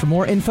 For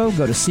more info,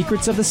 go to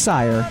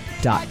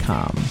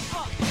secretsofthesire.com.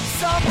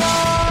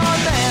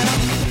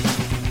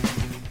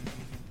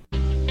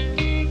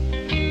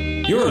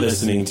 You're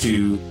listening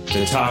to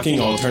the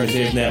Talking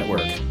Alternative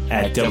Network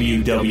at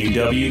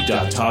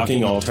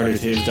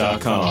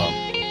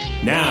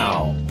www.talkingalternative.com.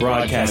 Now,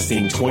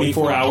 broadcasting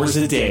 24 hours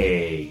a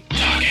day.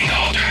 Talking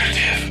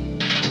Alternative.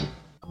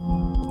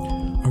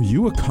 Are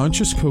you a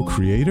conscious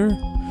co-creator?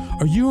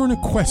 Are you on a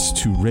quest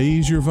to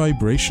raise your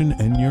vibration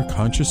and your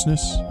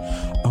consciousness?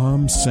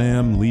 I'm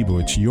Sam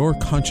Leibowitz, your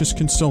conscious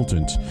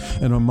consultant,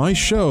 and on my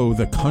show,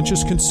 The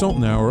Conscious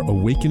Consultant Hour,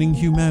 Awakening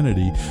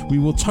Humanity, we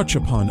will touch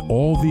upon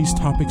all these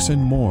topics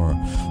and more.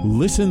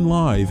 Listen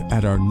live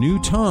at our new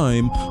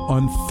time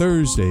on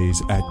Thursdays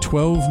at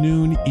 12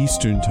 noon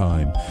Eastern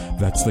Time.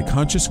 That's The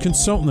Conscious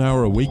Consultant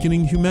Hour,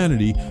 Awakening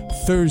Humanity,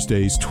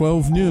 Thursdays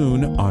 12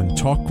 noon on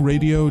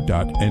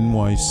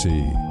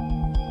talkradio.nyc.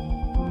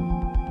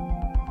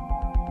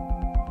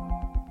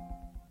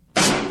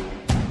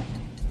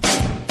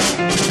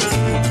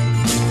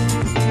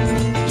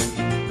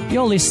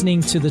 You're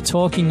listening to the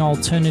Talking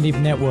Alternative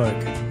Network.